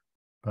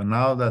 But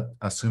now that,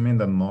 assuming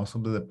that most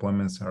of the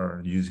deployments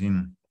are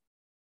using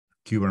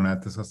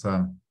Kubernetes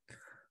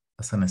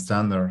as an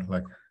standard,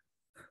 like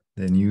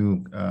the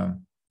new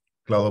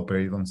cloud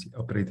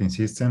operating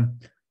system.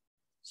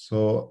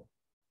 So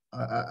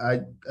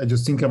I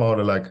just think about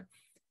it, like,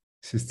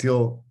 is it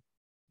still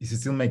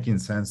making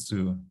sense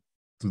to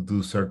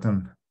do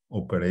certain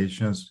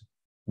operations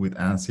with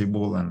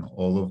Ansible and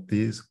all of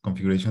these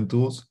configuration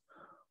tools,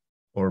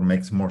 or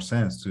makes more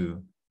sense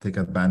to take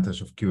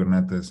advantage of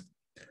Kubernetes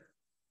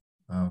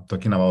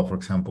talking about, for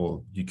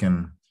example, you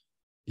can,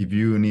 if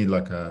you need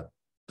like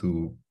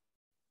to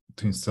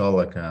install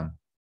like a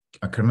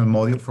kernel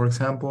module, for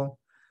example.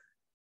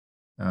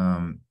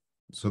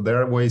 So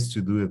there are ways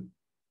to do it,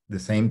 the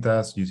same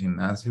task using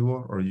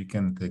Ansible, or you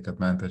can take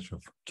advantage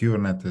of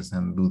Kubernetes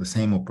and do the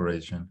same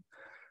operation.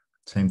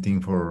 Same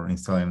thing for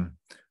installing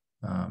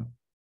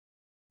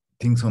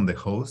things on the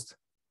host.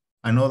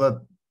 I know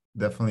that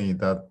definitely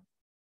that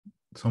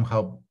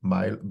somehow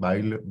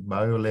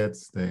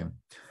violates the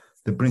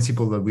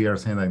principle that we are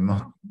saying, like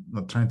not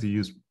trying to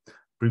use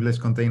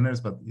privileged containers,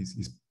 but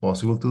it's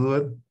possible to do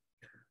it.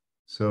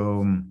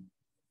 So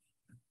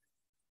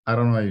I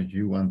don't know if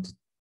you want to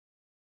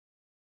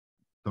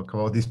talk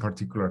about this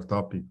particular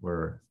topic,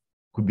 where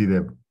could be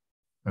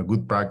a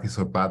good practice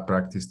or bad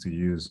practice to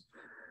use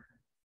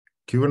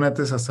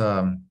Kubernetes as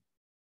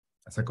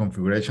a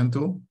configuration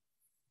tool,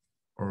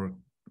 or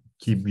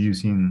keep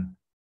using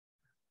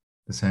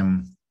the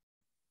same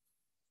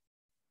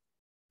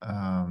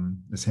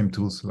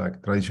tools,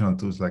 like traditional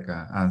tools like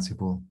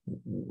Ansible.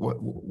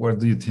 What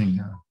do you think?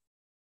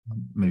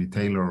 Maybe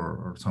Taylor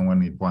or someone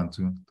may want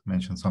to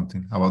mention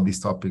something about this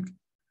topic.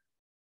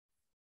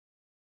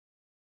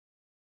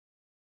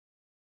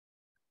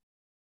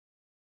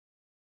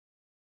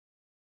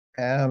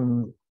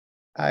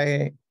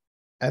 I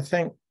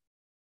think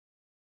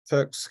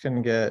folks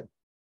can get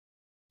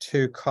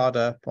too caught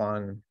up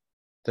on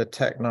the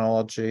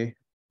technology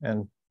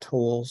and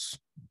tools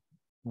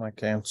like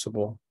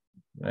Ansible,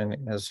 and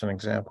as an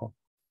example,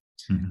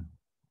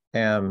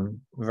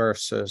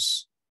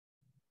 versus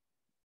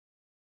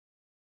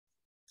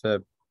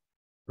the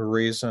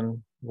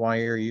reason why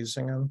you're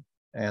using them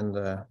and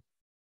the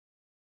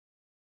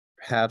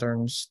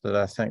patterns that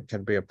I think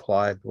could be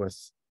applied with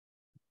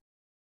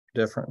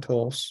different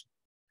tools.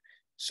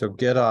 So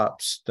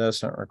GitOps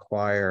doesn't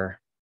require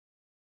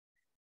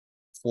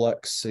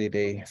Flux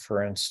CD,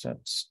 for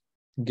instance.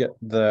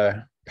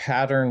 The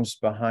patterns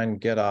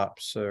behind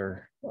GitOps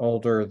are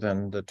older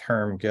than the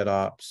term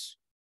GitOps.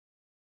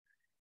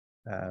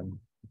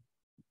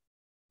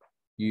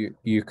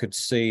 You could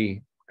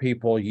see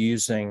people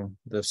using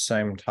the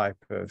same type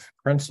of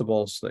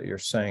principles that you're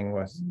seeing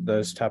with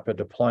those type of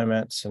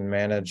deployments and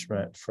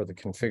management for the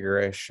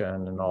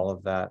configuration and all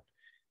of that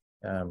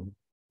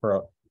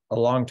for a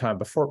long time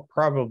before,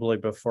 probably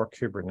before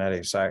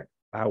Kubernetes,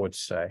 I would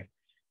say.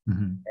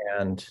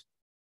 And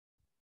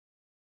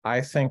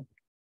I think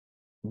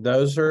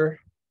those are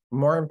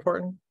more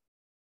important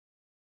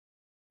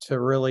to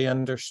really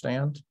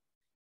understand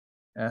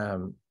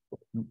than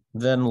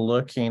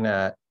looking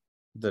at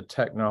the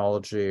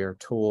technology or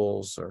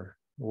tools or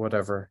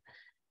whatever.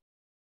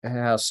 It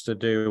has to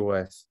do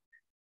with,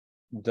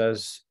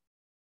 does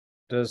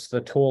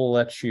the tool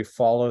let you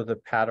follow the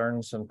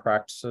patterns and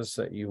practices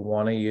that you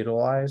want to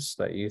utilize,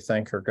 that you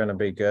think are going to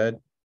be good?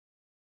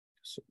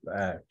 So,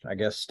 I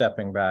guess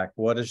stepping back,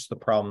 what is the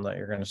problem that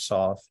you're going to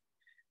solve?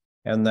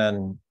 And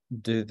then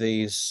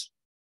does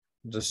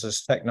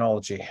this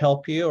technology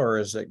help you, or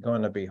is it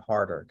going to be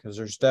harder? Because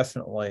there's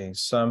definitely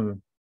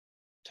some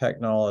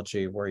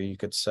technology where you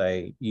could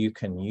say you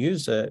can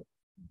use it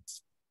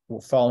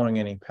following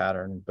any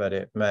pattern, but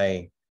it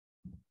may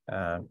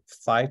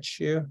fight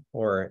you,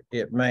 or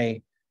it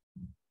may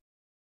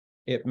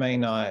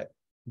not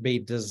be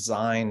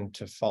designed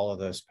to follow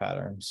those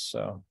patterns.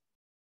 So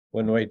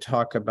when we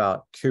talk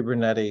about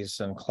Kubernetes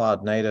and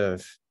cloud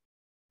native,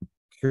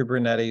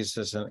 Kubernetes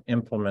is an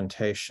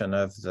implementation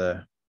of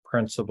the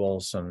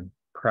principles and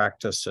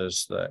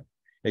practices that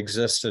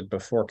existed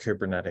before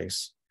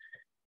Kubernetes,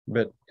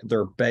 but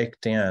they're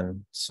baked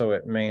in. So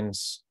it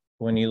means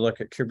when you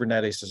look at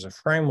Kubernetes as a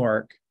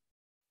framework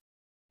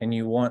and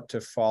you want to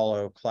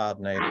follow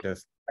cloud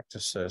native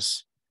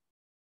practices,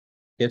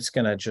 it's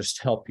going to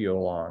just help you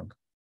along.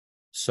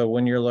 So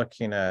when you're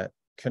looking at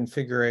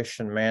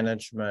configuration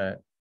management,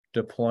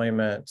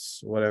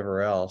 deployments,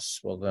 whatever else,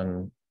 well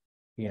then,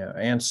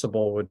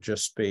 Ansible would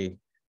just be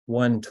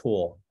one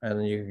tool, and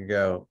then you could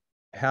go,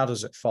 how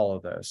does it follow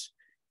those?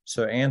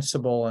 So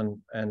Ansible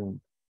and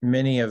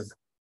many of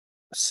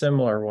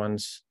similar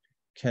ones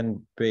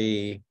can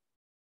be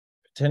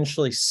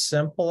potentially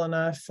simple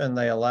enough, and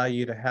they allow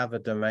you to have a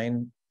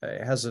domain.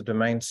 It has a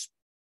domain.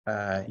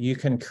 You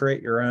can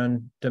create your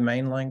own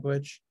domain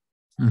language,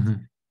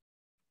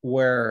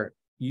 where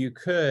you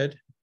could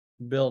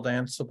build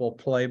Ansible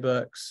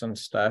playbooks and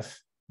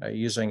stuff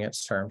using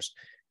its terms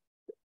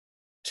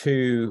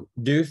to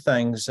do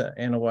things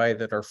in a way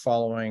that are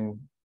following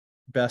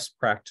best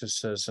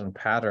practices and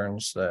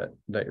patterns that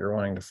you're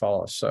wanting to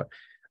follow. So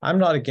I'm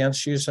not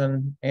against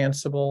using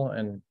Ansible,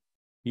 and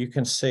you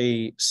can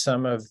see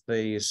some of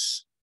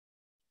these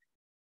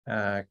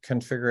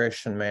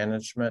configuration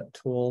management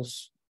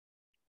tools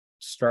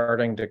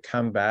starting to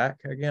come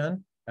back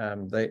again.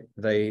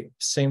 They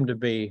seem to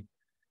be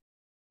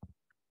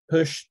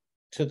pushed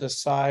to the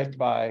side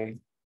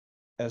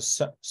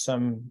as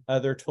some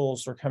other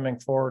tools are coming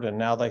forward, and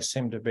now they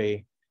seem to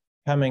be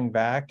coming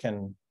back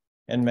and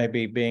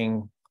maybe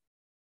being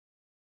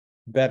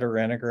better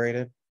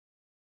integrated.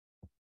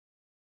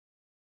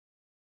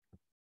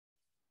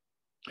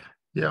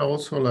 Yeah,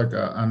 also like,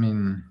 I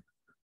mean,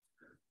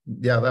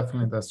 yeah,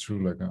 definitely that's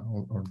true, like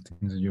all the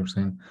things that you're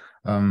saying.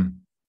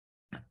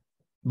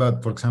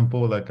 But for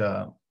example, like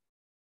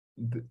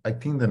I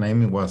think the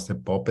name was the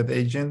Puppet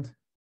agent.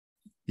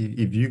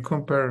 If you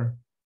compare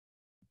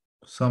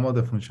some of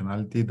the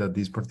functionality that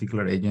this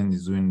particular agent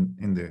is doing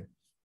in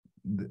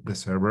the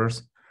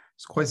servers,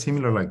 it's quite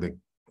similar like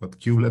what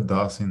Kubelet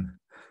does in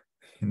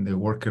the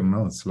worker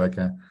nodes. Like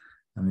I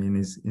mean,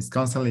 it's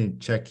constantly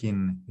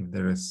checking if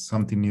there is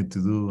something new to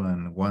do,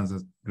 and once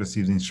it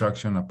receives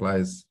instruction,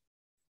 applies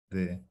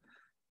the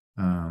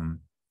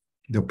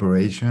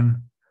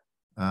operation,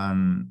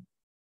 and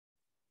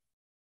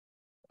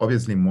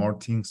obviously more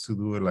things to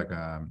do. Like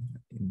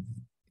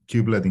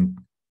Kubelet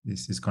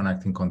is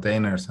connecting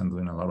containers and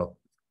doing a lot of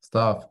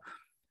stuff,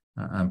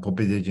 and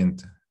Puppet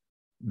agent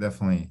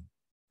definitely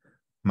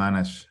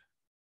manage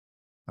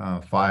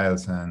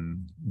files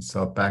and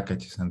install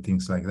packages and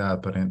things like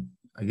that. But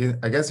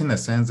I guess in a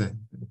sense,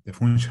 the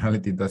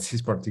functionality that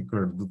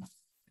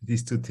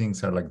these two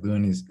things are like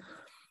doing is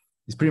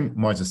pretty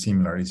much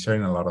similar. It's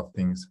sharing a lot of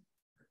things.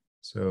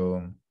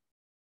 So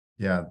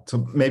yeah,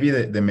 so maybe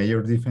the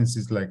major difference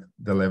is like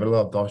the level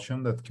of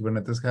adoption that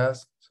Kubernetes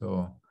has.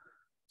 So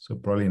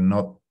probably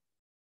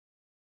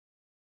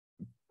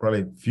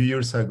a few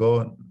years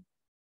ago,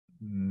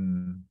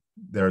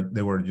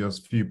 there were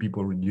just few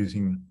people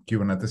using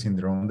Kubernetes in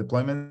their own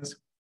deployments,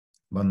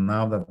 but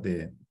now that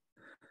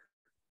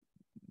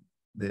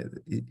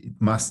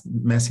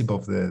massive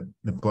of the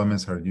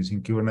deployments are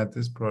using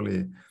Kubernetes,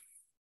 probably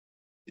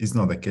it's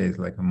not the case.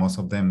 Like most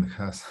of them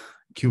has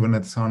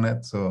Kubernetes on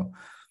it, so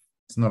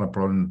it's not a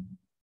problem.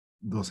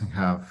 Doesn't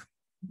have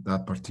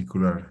that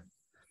particular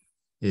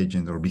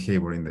agent or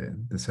behavior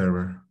in the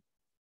server.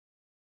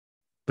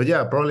 But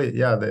yeah, probably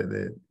yeah,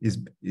 it's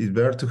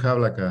better to have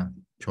like a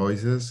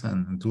choices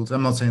and tools.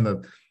 I'm not saying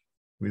that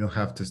we don't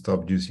have to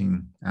stop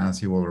using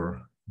Ansible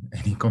or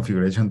any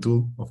configuration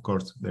tool. Of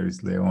course, there is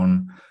their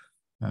own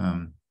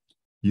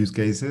use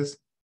cases,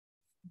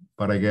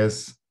 but I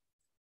guess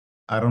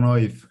I don't know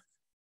if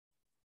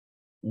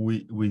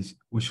we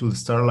should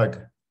start like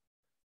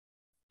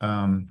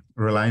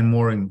relying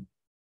more in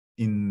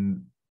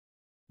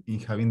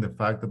having the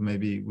fact that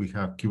maybe we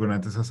have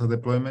Kubernetes as a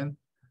deployment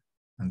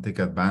and take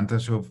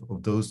advantage of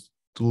those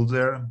tools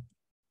there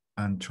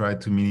and try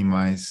to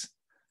minimize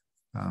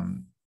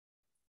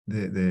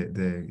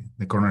the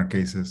corner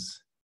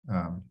cases,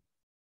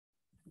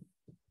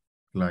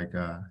 like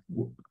I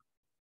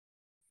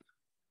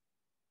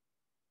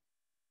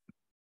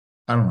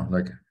don't know,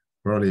 like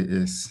probably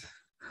is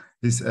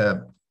as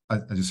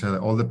you said,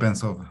 all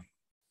depends on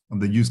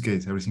the use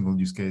case, every single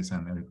use case,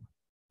 and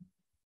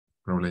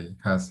probably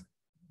has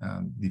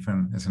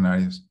different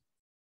scenarios.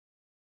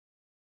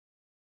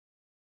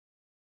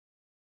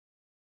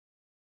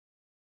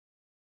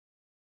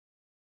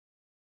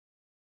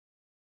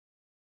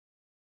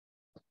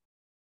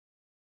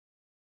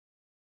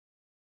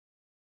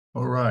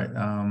 All right.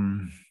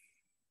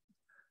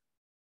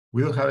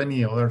 We don't have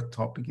any other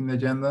topic in the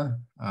agenda.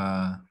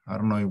 I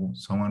don't know if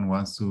someone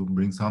wants to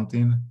bring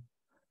something.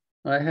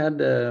 I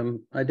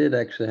did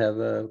actually have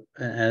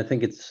and I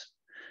think it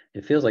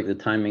feels like the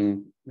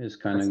timing is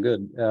kind of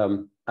good.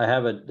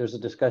 There's a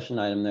discussion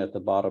item there at the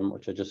bottom,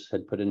 which I just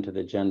had put into the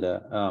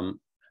agenda.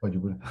 What you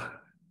put?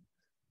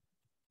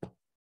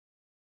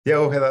 Yeah,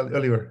 go ahead,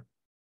 Oliver.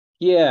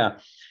 Yeah,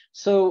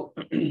 so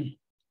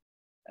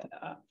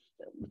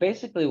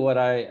basically what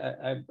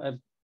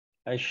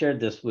I shared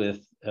this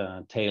with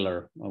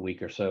Taylor a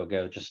week or so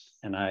ago,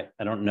 and I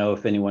don't know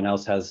if anyone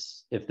else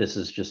if this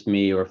is just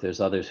me or if there's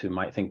others who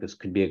might think this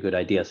could be a good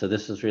idea. So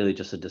this is really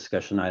just a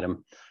discussion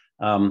item.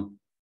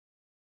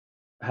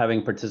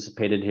 Having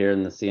participated here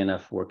in the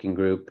CNF working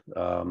group,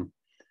 and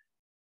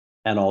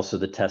also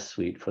the test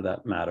suite for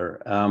that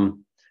matter.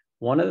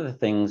 One of the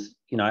things,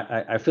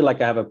 I feel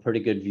like I have a pretty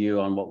good view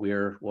on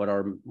what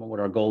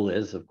our goal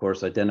is, of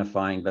course,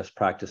 identifying best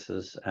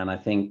practices. And I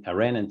think I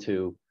ran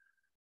into,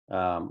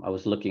 I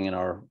was looking in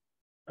our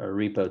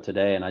repo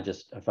today, and I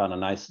found a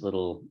nice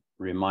little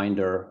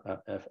reminder.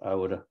 If I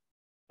would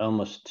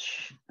almost,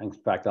 in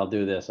fact, I'll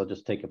do this. I'll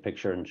just take a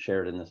picture and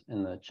share it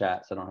in the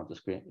chat, so I don't have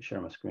to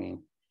share my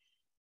screen.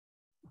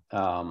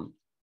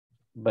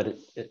 But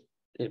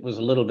it was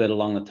a little bit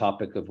along the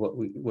topic of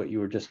what you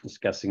were just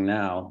discussing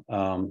now.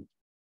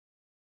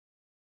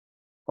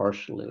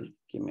 Partially,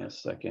 give me a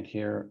second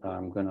here.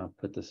 I'm gonna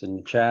put this in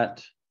the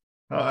chat.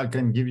 I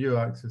can give you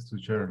access to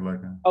share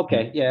like a...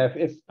 Okay, yeah,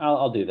 if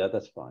I'll do that,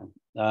 that's fine.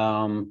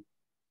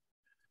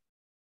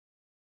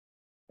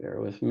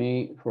 Bear with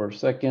me for a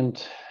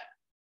second.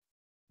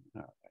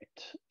 All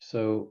right,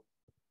 so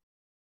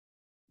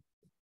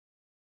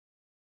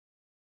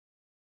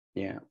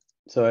yeah,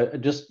 so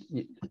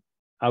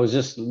I was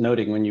just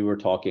noting when you were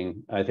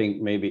talking, I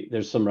think maybe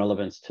there's some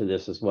relevance to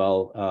this as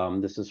well.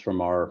 This is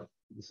from our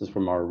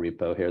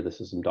repo here.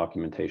 This is some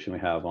documentation we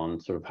have on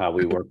sort of how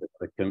we work with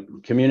the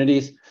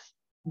communities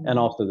and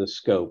also the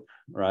scope,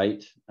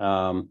 right?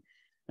 And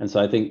so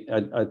I think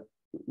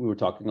we were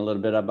talking a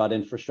little bit about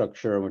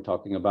infrastructure, and we're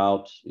talking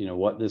about, you know,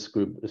 what this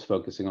group is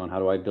focusing on. How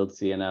do I build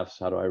CNFs?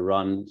 How do I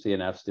run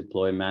CNFs,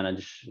 deploy,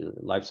 manage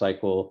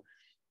lifecycle?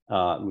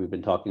 We've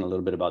been talking a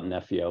little bit about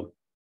Nefio.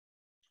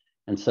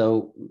 And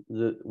so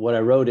what I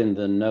wrote in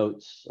the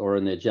notes or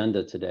in the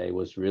agenda today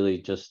was really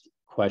just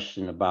a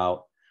question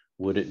about,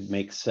 would it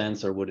make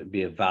sense or would it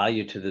be of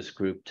value to this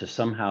group to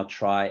somehow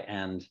try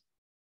and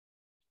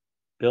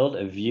build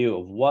a view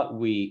of what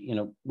we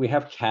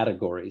have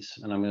categories,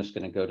 and I'm just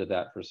going to go to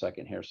that for a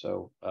second here.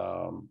 So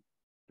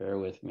bear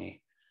with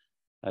me.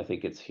 I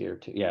think it's here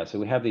too. Yeah, so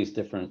we have these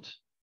different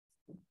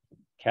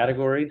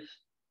categories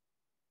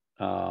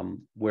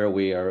where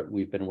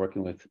we've been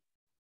working with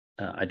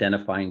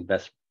identifying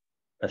best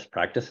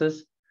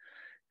practices.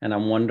 And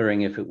I'm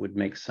wondering if it would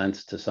make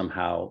sense to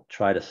somehow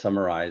try to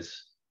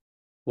summarize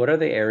what are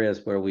the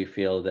areas where we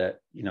feel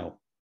that, you know,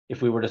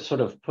 if we were to sort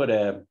of put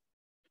a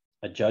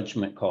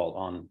judgment call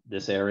on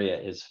this area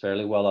is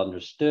fairly well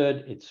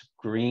understood, it's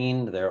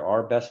green, there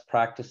are best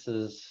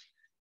practices,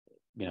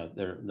 you know,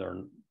 there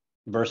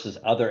versus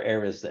other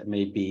areas that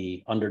may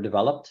be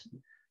underdeveloped.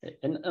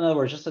 In other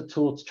words, just a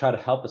tool to try to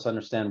help us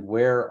understand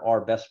where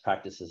are best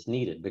practices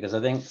needed, because I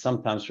think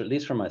sometimes, at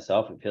least for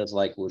myself, it feels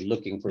like we're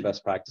looking for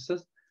best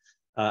practices.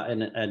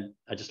 And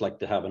I just like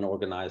to have an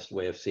organized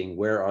way of seeing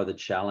where are the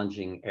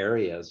challenging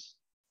areas,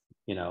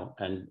 you know.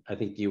 And I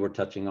think you were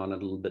touching on it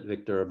a little bit,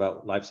 Victor,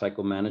 about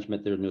lifecycle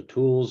management. There are new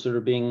tools that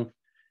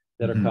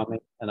are coming,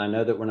 and I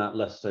know that we're not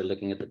necessarily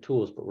looking at the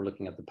tools, but we're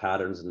looking at the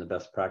patterns and the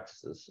best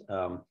practices.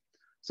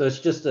 So it's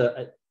just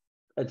a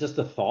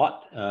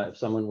thought. If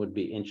someone would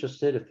be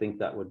interested, I think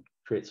that would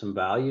create some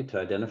value to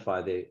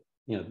identify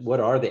what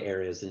are the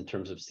areas in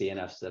terms of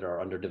CNFs that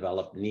are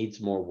underdeveloped, needs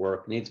more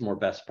work, needs more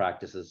best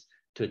practices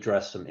to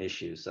address some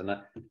issues. And I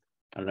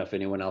don't know if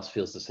anyone else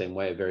feels the same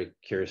way. Very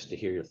curious to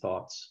hear your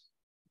thoughts.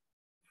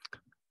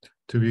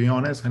 To be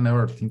honest, I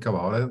never think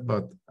about it,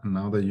 but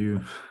now that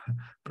you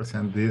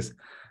present this,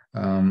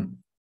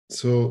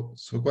 so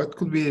what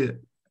could be,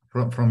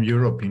 from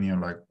your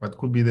opinion, like what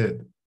could be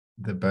the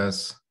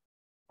best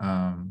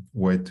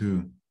way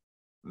to,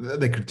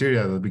 the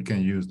criteria that we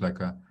can use, like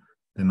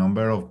the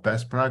number of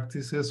best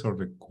practices or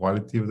the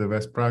quality of the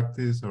best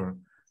practice? Or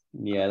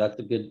yeah, that's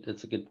a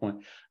good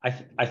point.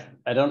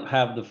 I don't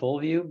have the full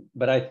view,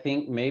 but I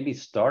think maybe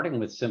starting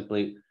with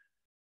simply,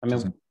 I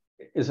mean,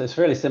 it's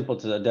fairly simple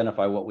to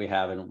identify what we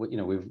have, and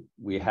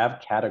we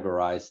have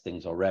categorized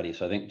things already.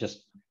 So I think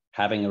just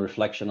having a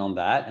reflection on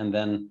that, and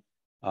then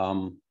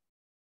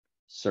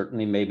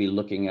certainly maybe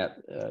looking at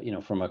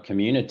from a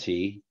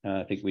community,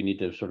 I think we need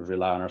to sort of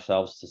rely on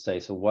ourselves to say,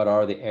 so what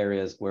are the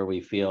areas where we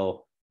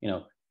feel,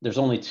 there's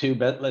only two,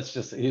 but let's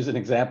just use an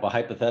example,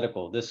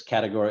 hypothetical. This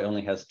category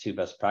only has two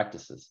best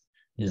practices.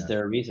 Is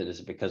there a reason? Is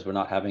it because we're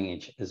not having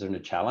is there no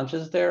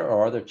challenges there,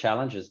 or are there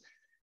challenges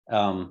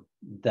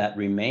that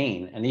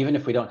remain? And even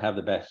if we don't have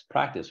the best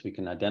practice, we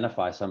can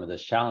identify some of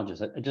those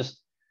challenges.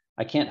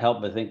 I can't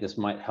help but think this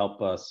might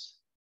help us,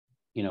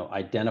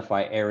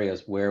 identify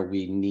areas where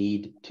we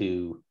need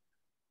to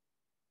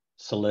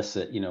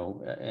solicit,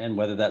 and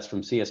whether that's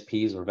from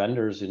CSPs or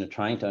vendors,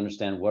 trying to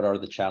understand what are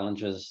the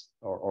challenges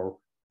or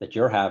that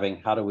you're having,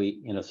 how do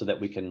we, so that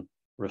we can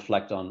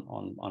reflect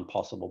on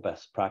possible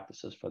best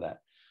practices for that.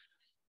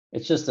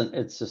 It's just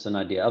an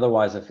idea.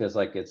 Otherwise, it feels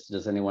like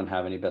does anyone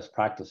have any best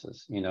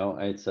practices?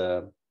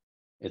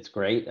 It's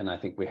great, and I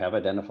think we have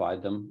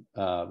identified them.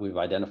 We've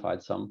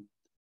identified some.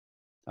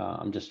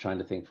 I'm just trying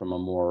to think from a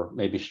more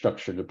maybe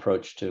structured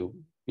approach to,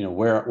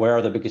 where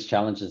are the biggest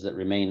challenges that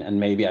remain, and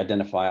maybe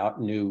identify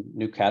out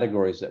new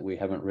categories that we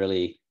haven't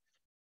really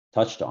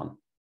touched on.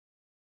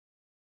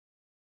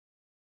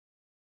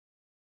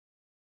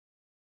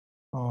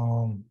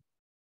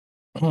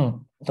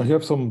 I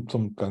have some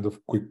kind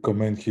of quick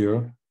comment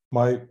here.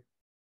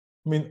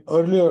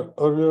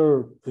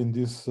 Earlier in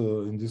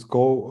this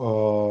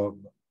call,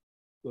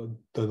 I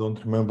don't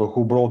remember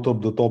who brought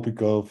up the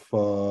topic of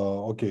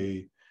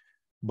okay,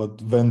 but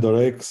vendor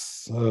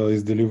X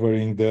is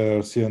delivering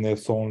their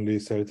CNFs only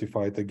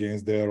certified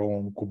against their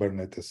own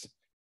Kubernetes,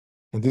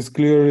 and this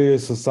clearly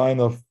is a sign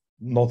of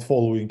not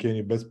following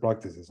any best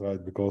practices,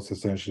 right? Because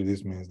essentially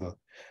this means that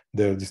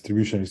their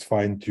distribution is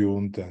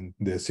fine-tuned and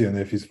their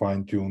CNF is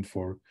fine-tuned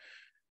for,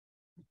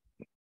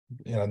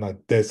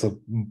 there's a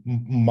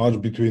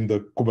much between the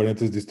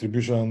Kubernetes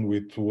distribution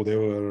with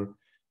whatever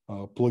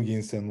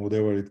plugins and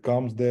whatever it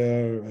comes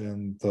there,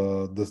 and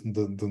the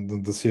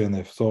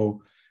CNF.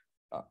 So,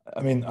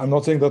 I'm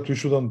not saying that we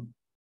shouldn't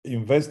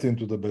invest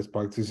into the best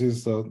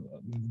practices. I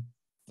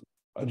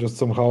just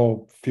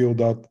somehow feel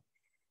that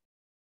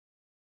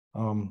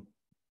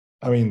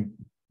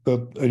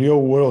the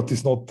real world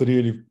is not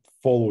really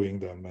following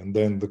them. And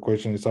then the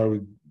question is,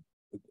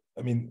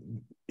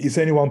 is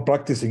anyone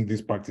practicing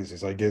these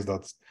practices? I guess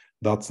that's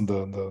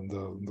the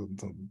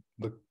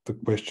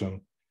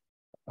question.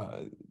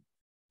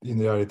 In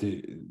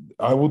reality,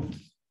 I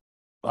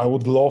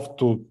would love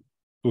to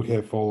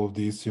have all of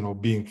these,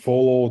 being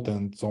followed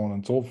and so on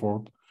and so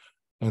forth.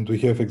 And we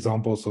have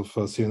examples of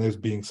CNFs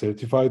being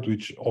certified,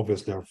 which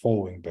obviously are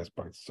following best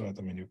practices, right?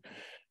 You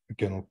you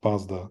cannot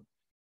pass the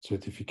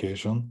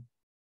certification.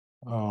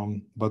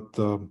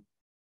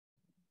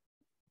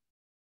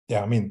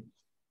 Yeah, I mean,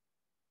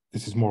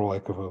 this is more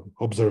like an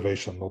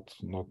observation,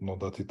 not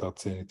that it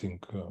adds anything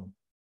good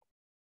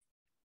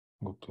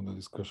to the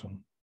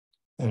discussion.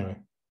 Anyway.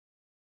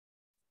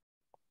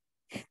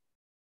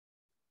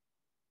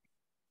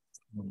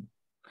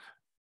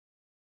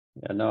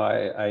 Yeah, no,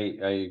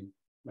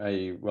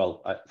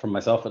 well, for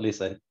myself at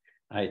least,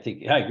 I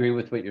think I agree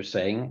with what you're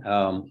saying.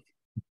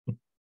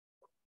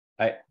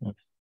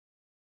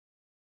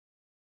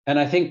 And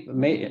I think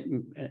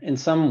in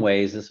some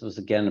ways, this was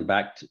again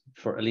back to,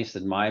 for at least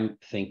in my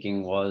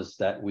thinking, was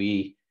that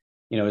we,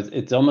 you know,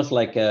 it's almost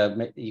like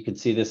you could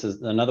see this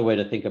as another way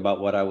to think about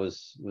what I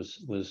was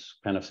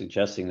kind of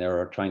suggesting there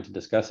or trying to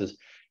discuss is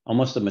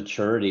almost a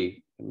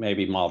maturity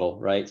maybe model,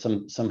 right?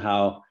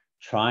 Somehow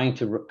trying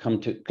to come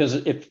to,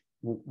 because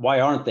why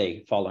aren't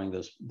they following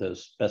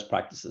those best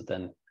practices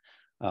then?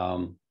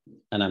 And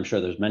I'm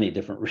sure there's many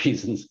different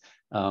reasons.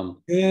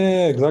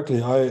 Yeah,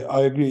 exactly.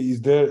 I agree.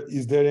 Is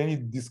there any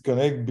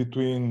disconnect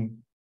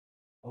between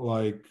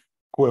like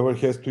whoever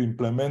has to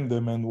implement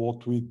them and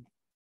what we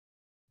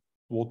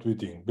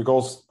think?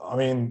 Because I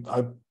mean,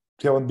 I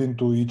haven't been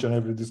to each and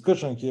every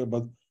discussion here,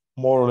 but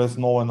more or less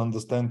know and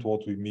understand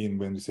what we mean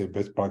when we say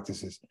best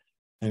practices.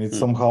 And it's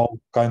somehow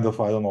kind of,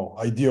 I don't know,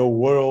 ideal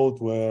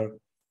world where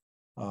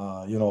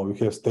you know, you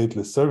have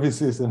stateless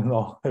services and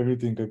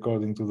everything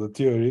according to the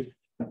theory,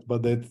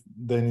 but that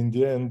then in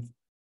the end,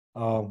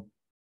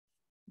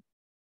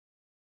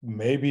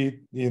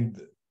 maybe in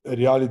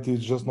reality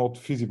it's just not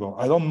feasible.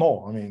 I don't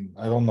know. I mean,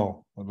 I don't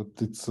know, but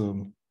it's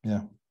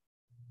yeah,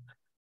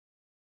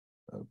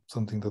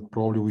 something that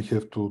probably we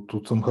have to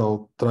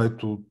somehow try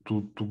to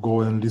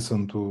go and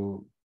listen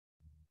to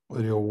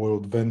real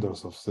world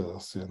vendors of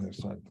CNF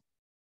side.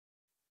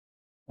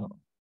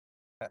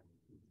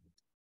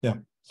 Yeah.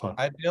 Sorry.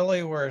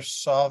 Ideally, we're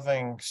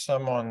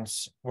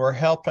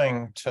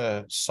helping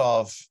to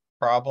solve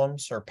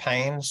problems or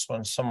pains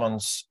when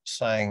someone's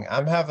saying,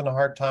 I'm having a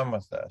hard time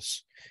with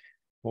this.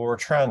 Well, we're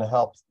trying to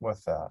help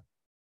with that.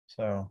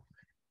 So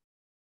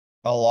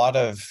a lot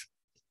of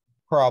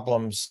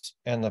problems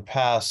in the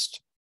past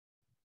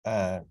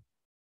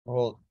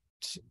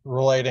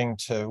relating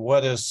to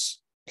what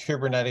is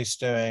Kubernetes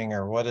doing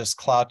or what is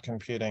cloud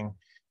computing.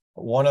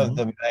 One of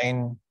the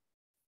main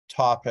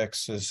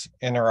topics is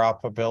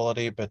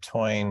interoperability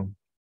between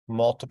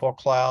multiple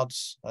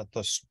clouds. At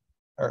the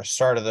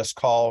start of this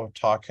call, we're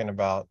talking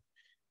about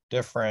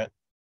different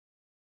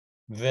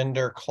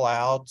vendor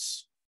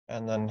clouds,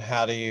 and then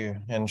how do you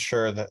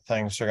ensure that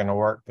things are going to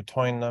work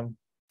between them?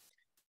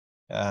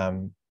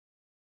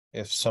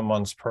 If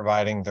someone's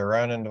providing their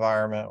own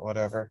environment,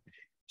 whatever.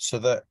 So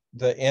the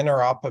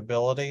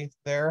interoperability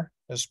there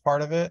is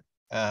part of it.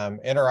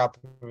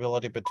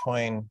 Interoperability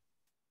between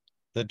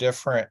the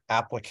different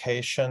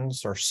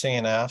applications or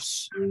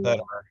CNFs that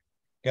are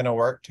going to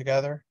work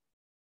together.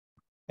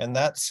 And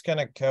that's going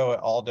to go at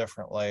all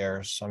different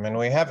layers. I mean,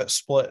 we have it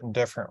split in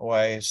different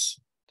ways,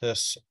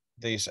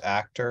 these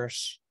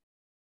actors.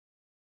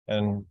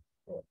 And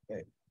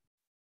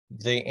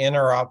the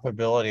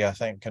interoperability, I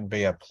think, can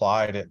be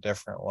applied at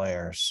different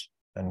layers,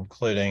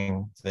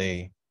 including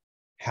the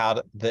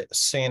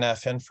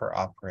CNF infra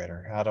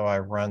operator. How do I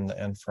run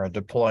the infra,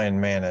 deploy and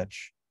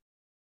manage?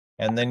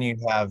 And then you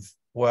have,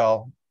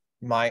 well,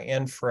 my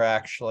infra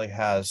actually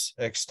has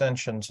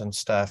extensions and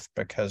stuff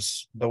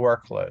because the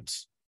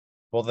workloads.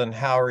 Well, then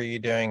how are you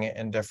doing it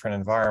in different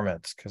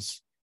environments?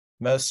 Because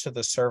most of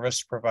the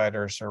service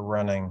providers are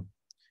running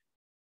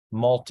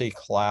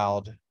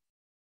multi-cloud,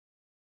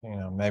 you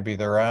know, maybe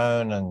their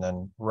own and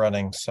then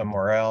running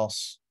somewhere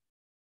else.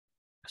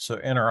 So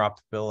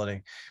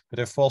interoperability. But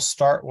if we'll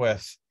start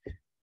with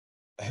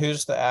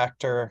who's the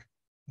actor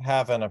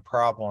having a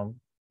problem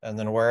and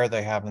then where are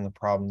they having the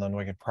problem, then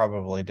we could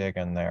probably dig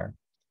in there.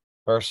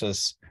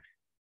 Versus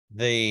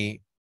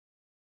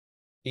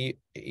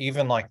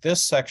even like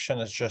this section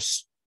is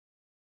just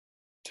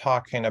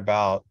talking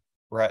about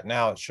right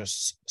now, it's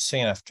just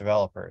CNF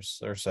developers.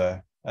 There's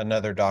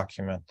another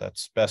document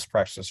that's best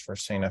practices for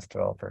CNF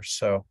developers.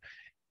 So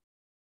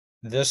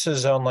this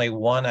is only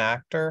one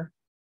actor.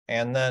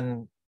 And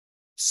then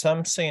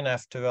some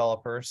CNF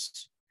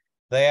developers,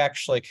 they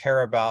actually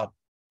care about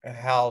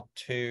how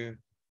to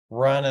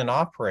run and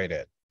operate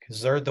it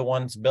because they're the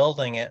ones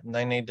building it and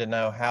they need to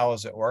know how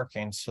is it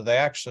working. So they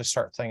actually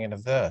start thinking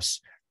of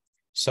this.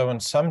 So in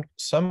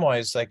some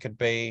ways they could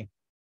be,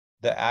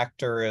 the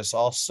actor is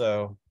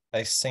also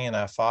a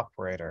CNF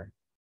operator.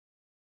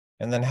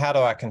 And then how do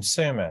I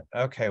consume it?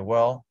 Okay,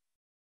 well,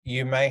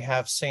 you may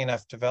have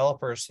CNF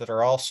developers that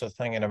are also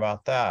thinking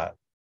about that.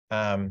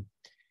 And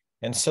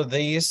so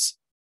these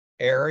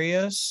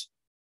areas,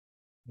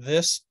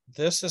 this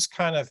is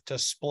kind of to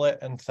split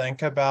and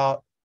think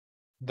about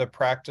the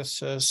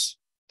practices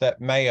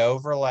that may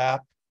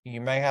overlap.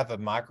 You may have a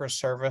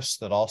microservice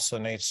that also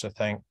needs to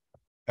think,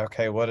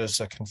 okay, what is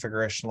the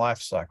configuration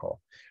lifecycle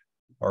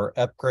or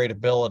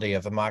upgradability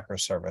of a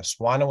microservice?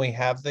 Why do we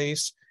have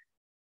these?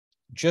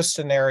 Just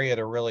an area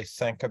to really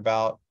think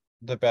about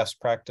the best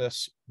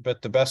practice,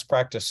 but the best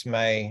practice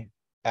may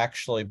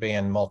actually be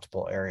in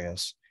multiple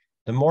areas.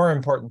 The more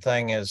important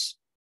thing is,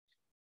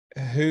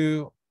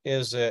 who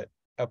is it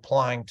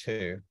applying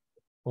to?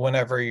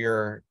 Whenever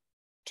you're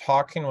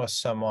talking with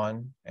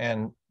someone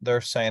and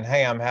they're saying,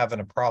 hey, I'm having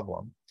a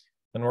problem,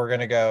 then we're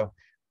going to go,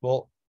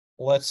 well,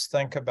 let's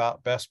think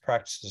about best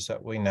practices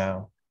that we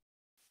know.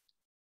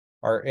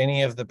 Are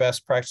any of the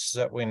best practices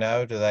that we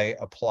know, do they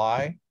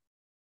apply?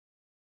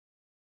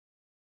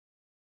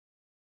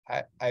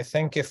 I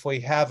think if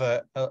we have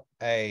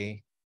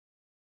a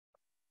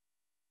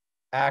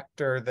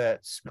actor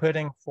that's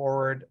putting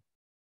forward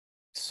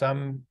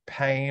some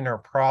pain or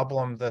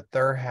problem that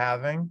they're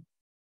having,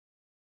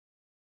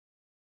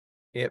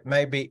 it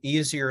may be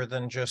easier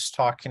than just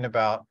talking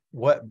about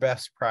what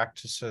best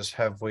practices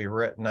have we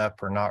written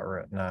up or not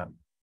written up.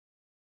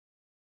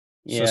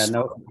 Yeah,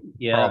 no,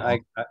 yeah,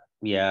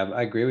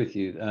 I agree with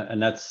you. And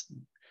that's,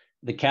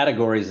 the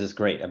categories is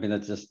great. I mean,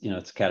 that's just,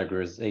 it's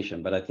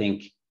categorization, but I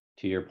think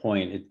to your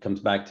point, it comes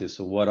back to,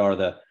 so what are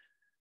the,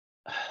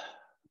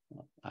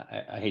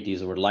 I hate to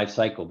use the word life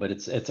cycle, but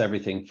it's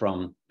everything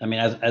from, I mean,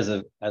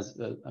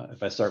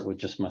 if I start with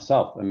just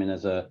myself, I mean,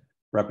 as a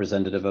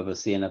representative of a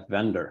CNF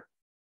vendor,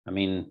 I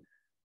mean,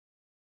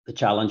 the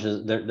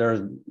challenges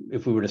there,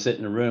 if we were to sit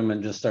in a room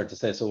and just start to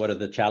say, so what are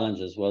the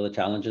challenges? Well, the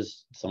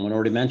challenges, someone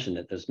already mentioned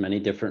it. There's many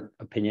different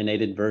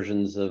opinionated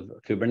versions of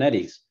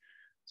Kubernetes.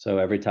 So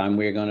every time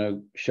we're going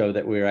to show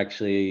that we're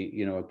actually,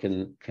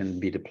 can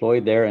be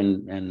deployed there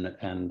and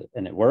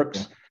it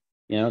works,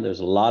 there's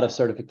a lot of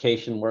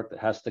certification work that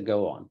has to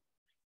go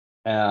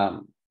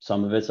on.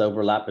 Some of it's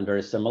overlap and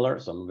very similar.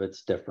 Some of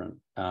it's different.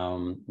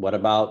 What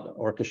about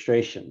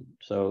orchestration?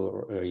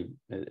 So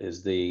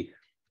is the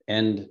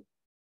end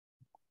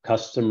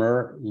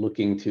customer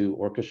looking to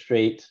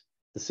orchestrate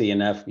the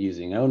CNF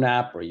using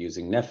ONAP or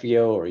using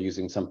Nefio or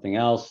using something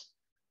else?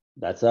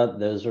 I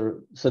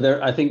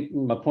think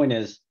my point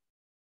is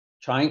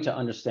trying to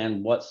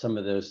understand what some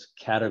of those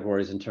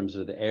categories in terms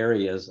of the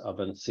areas of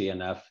a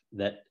CNF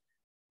that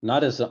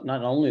not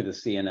only the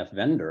CNF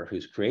vendor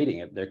who's creating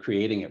it, they're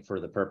creating it for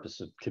the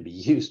purpose of to be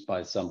used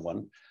by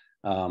someone.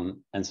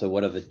 And so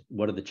what are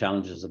the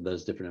challenges of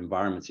those different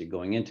environments you're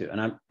going into?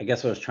 And I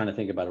guess I was trying to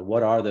think about it,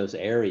 what are those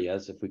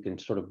areas, if we can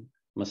sort of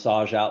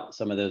massage out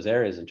some of those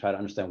areas and try to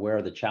understand where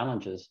are the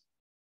challenges,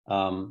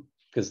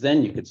 because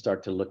then you could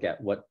start to look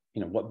at what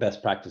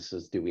best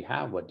practices do we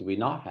have, what do we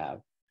not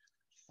have.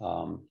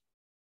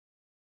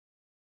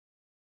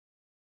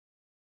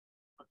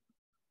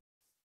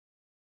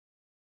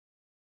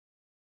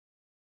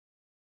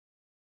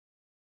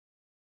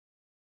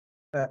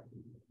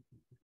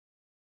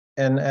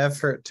 An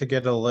effort to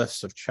get a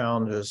list of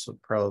challenges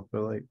would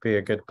probably be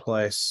a good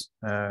place.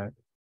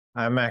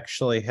 I'm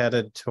actually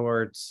headed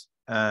towards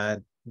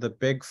the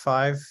Big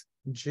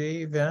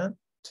 5G event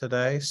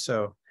today,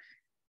 so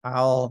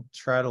I'll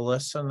try to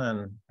listen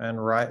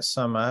and write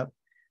some up.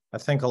 I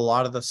think a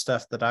lot of the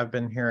stuff that I've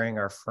been hearing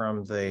are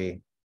from the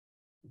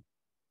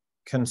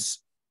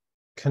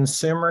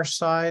consumer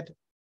side,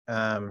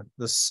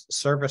 the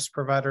service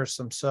providers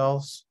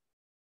themselves,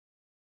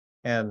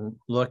 and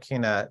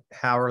looking at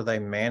how are they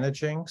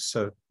managing.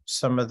 So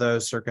some of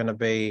those are going to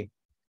be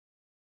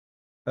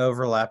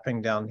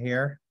overlapping down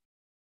here.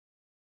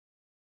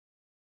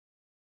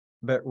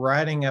 But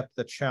writing up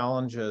the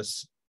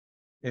challenges,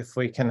 if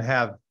we can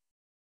have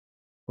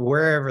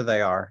wherever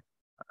they are,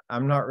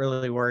 I'm not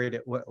really worried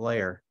at what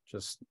layer,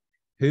 just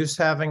who's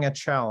having a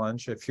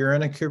challenge. If you're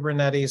in a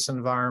Kubernetes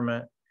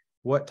environment,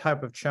 what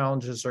type of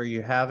challenges are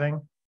you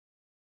having?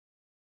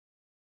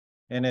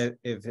 And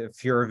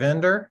if you're a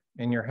vendor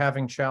and you're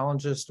having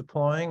challenges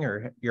deploying,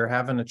 or you're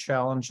having a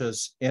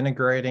challenges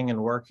integrating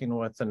and working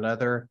with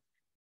another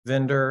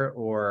vendor,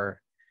 or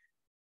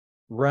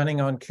running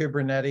on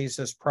Kubernetes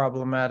is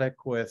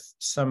problematic with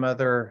some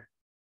other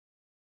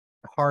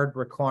hard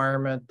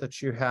requirement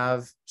that you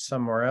have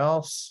somewhere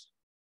else,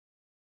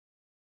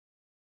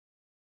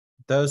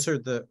 those are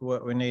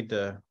what we need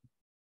to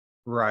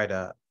write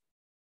up.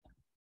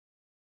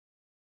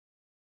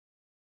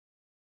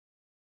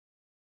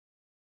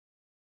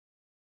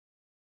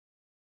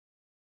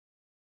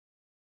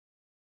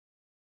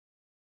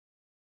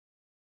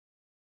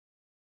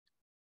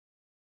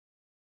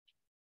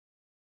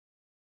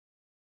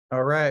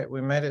 All right,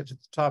 we made it to the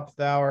top of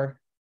the hour.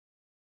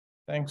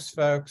 Thanks,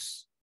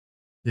 folks.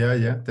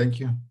 Yeah. Thank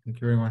you. Thank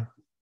you, everyone.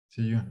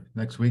 See you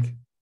next week.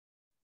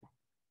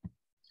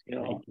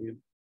 Thank you.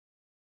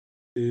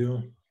 See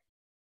you.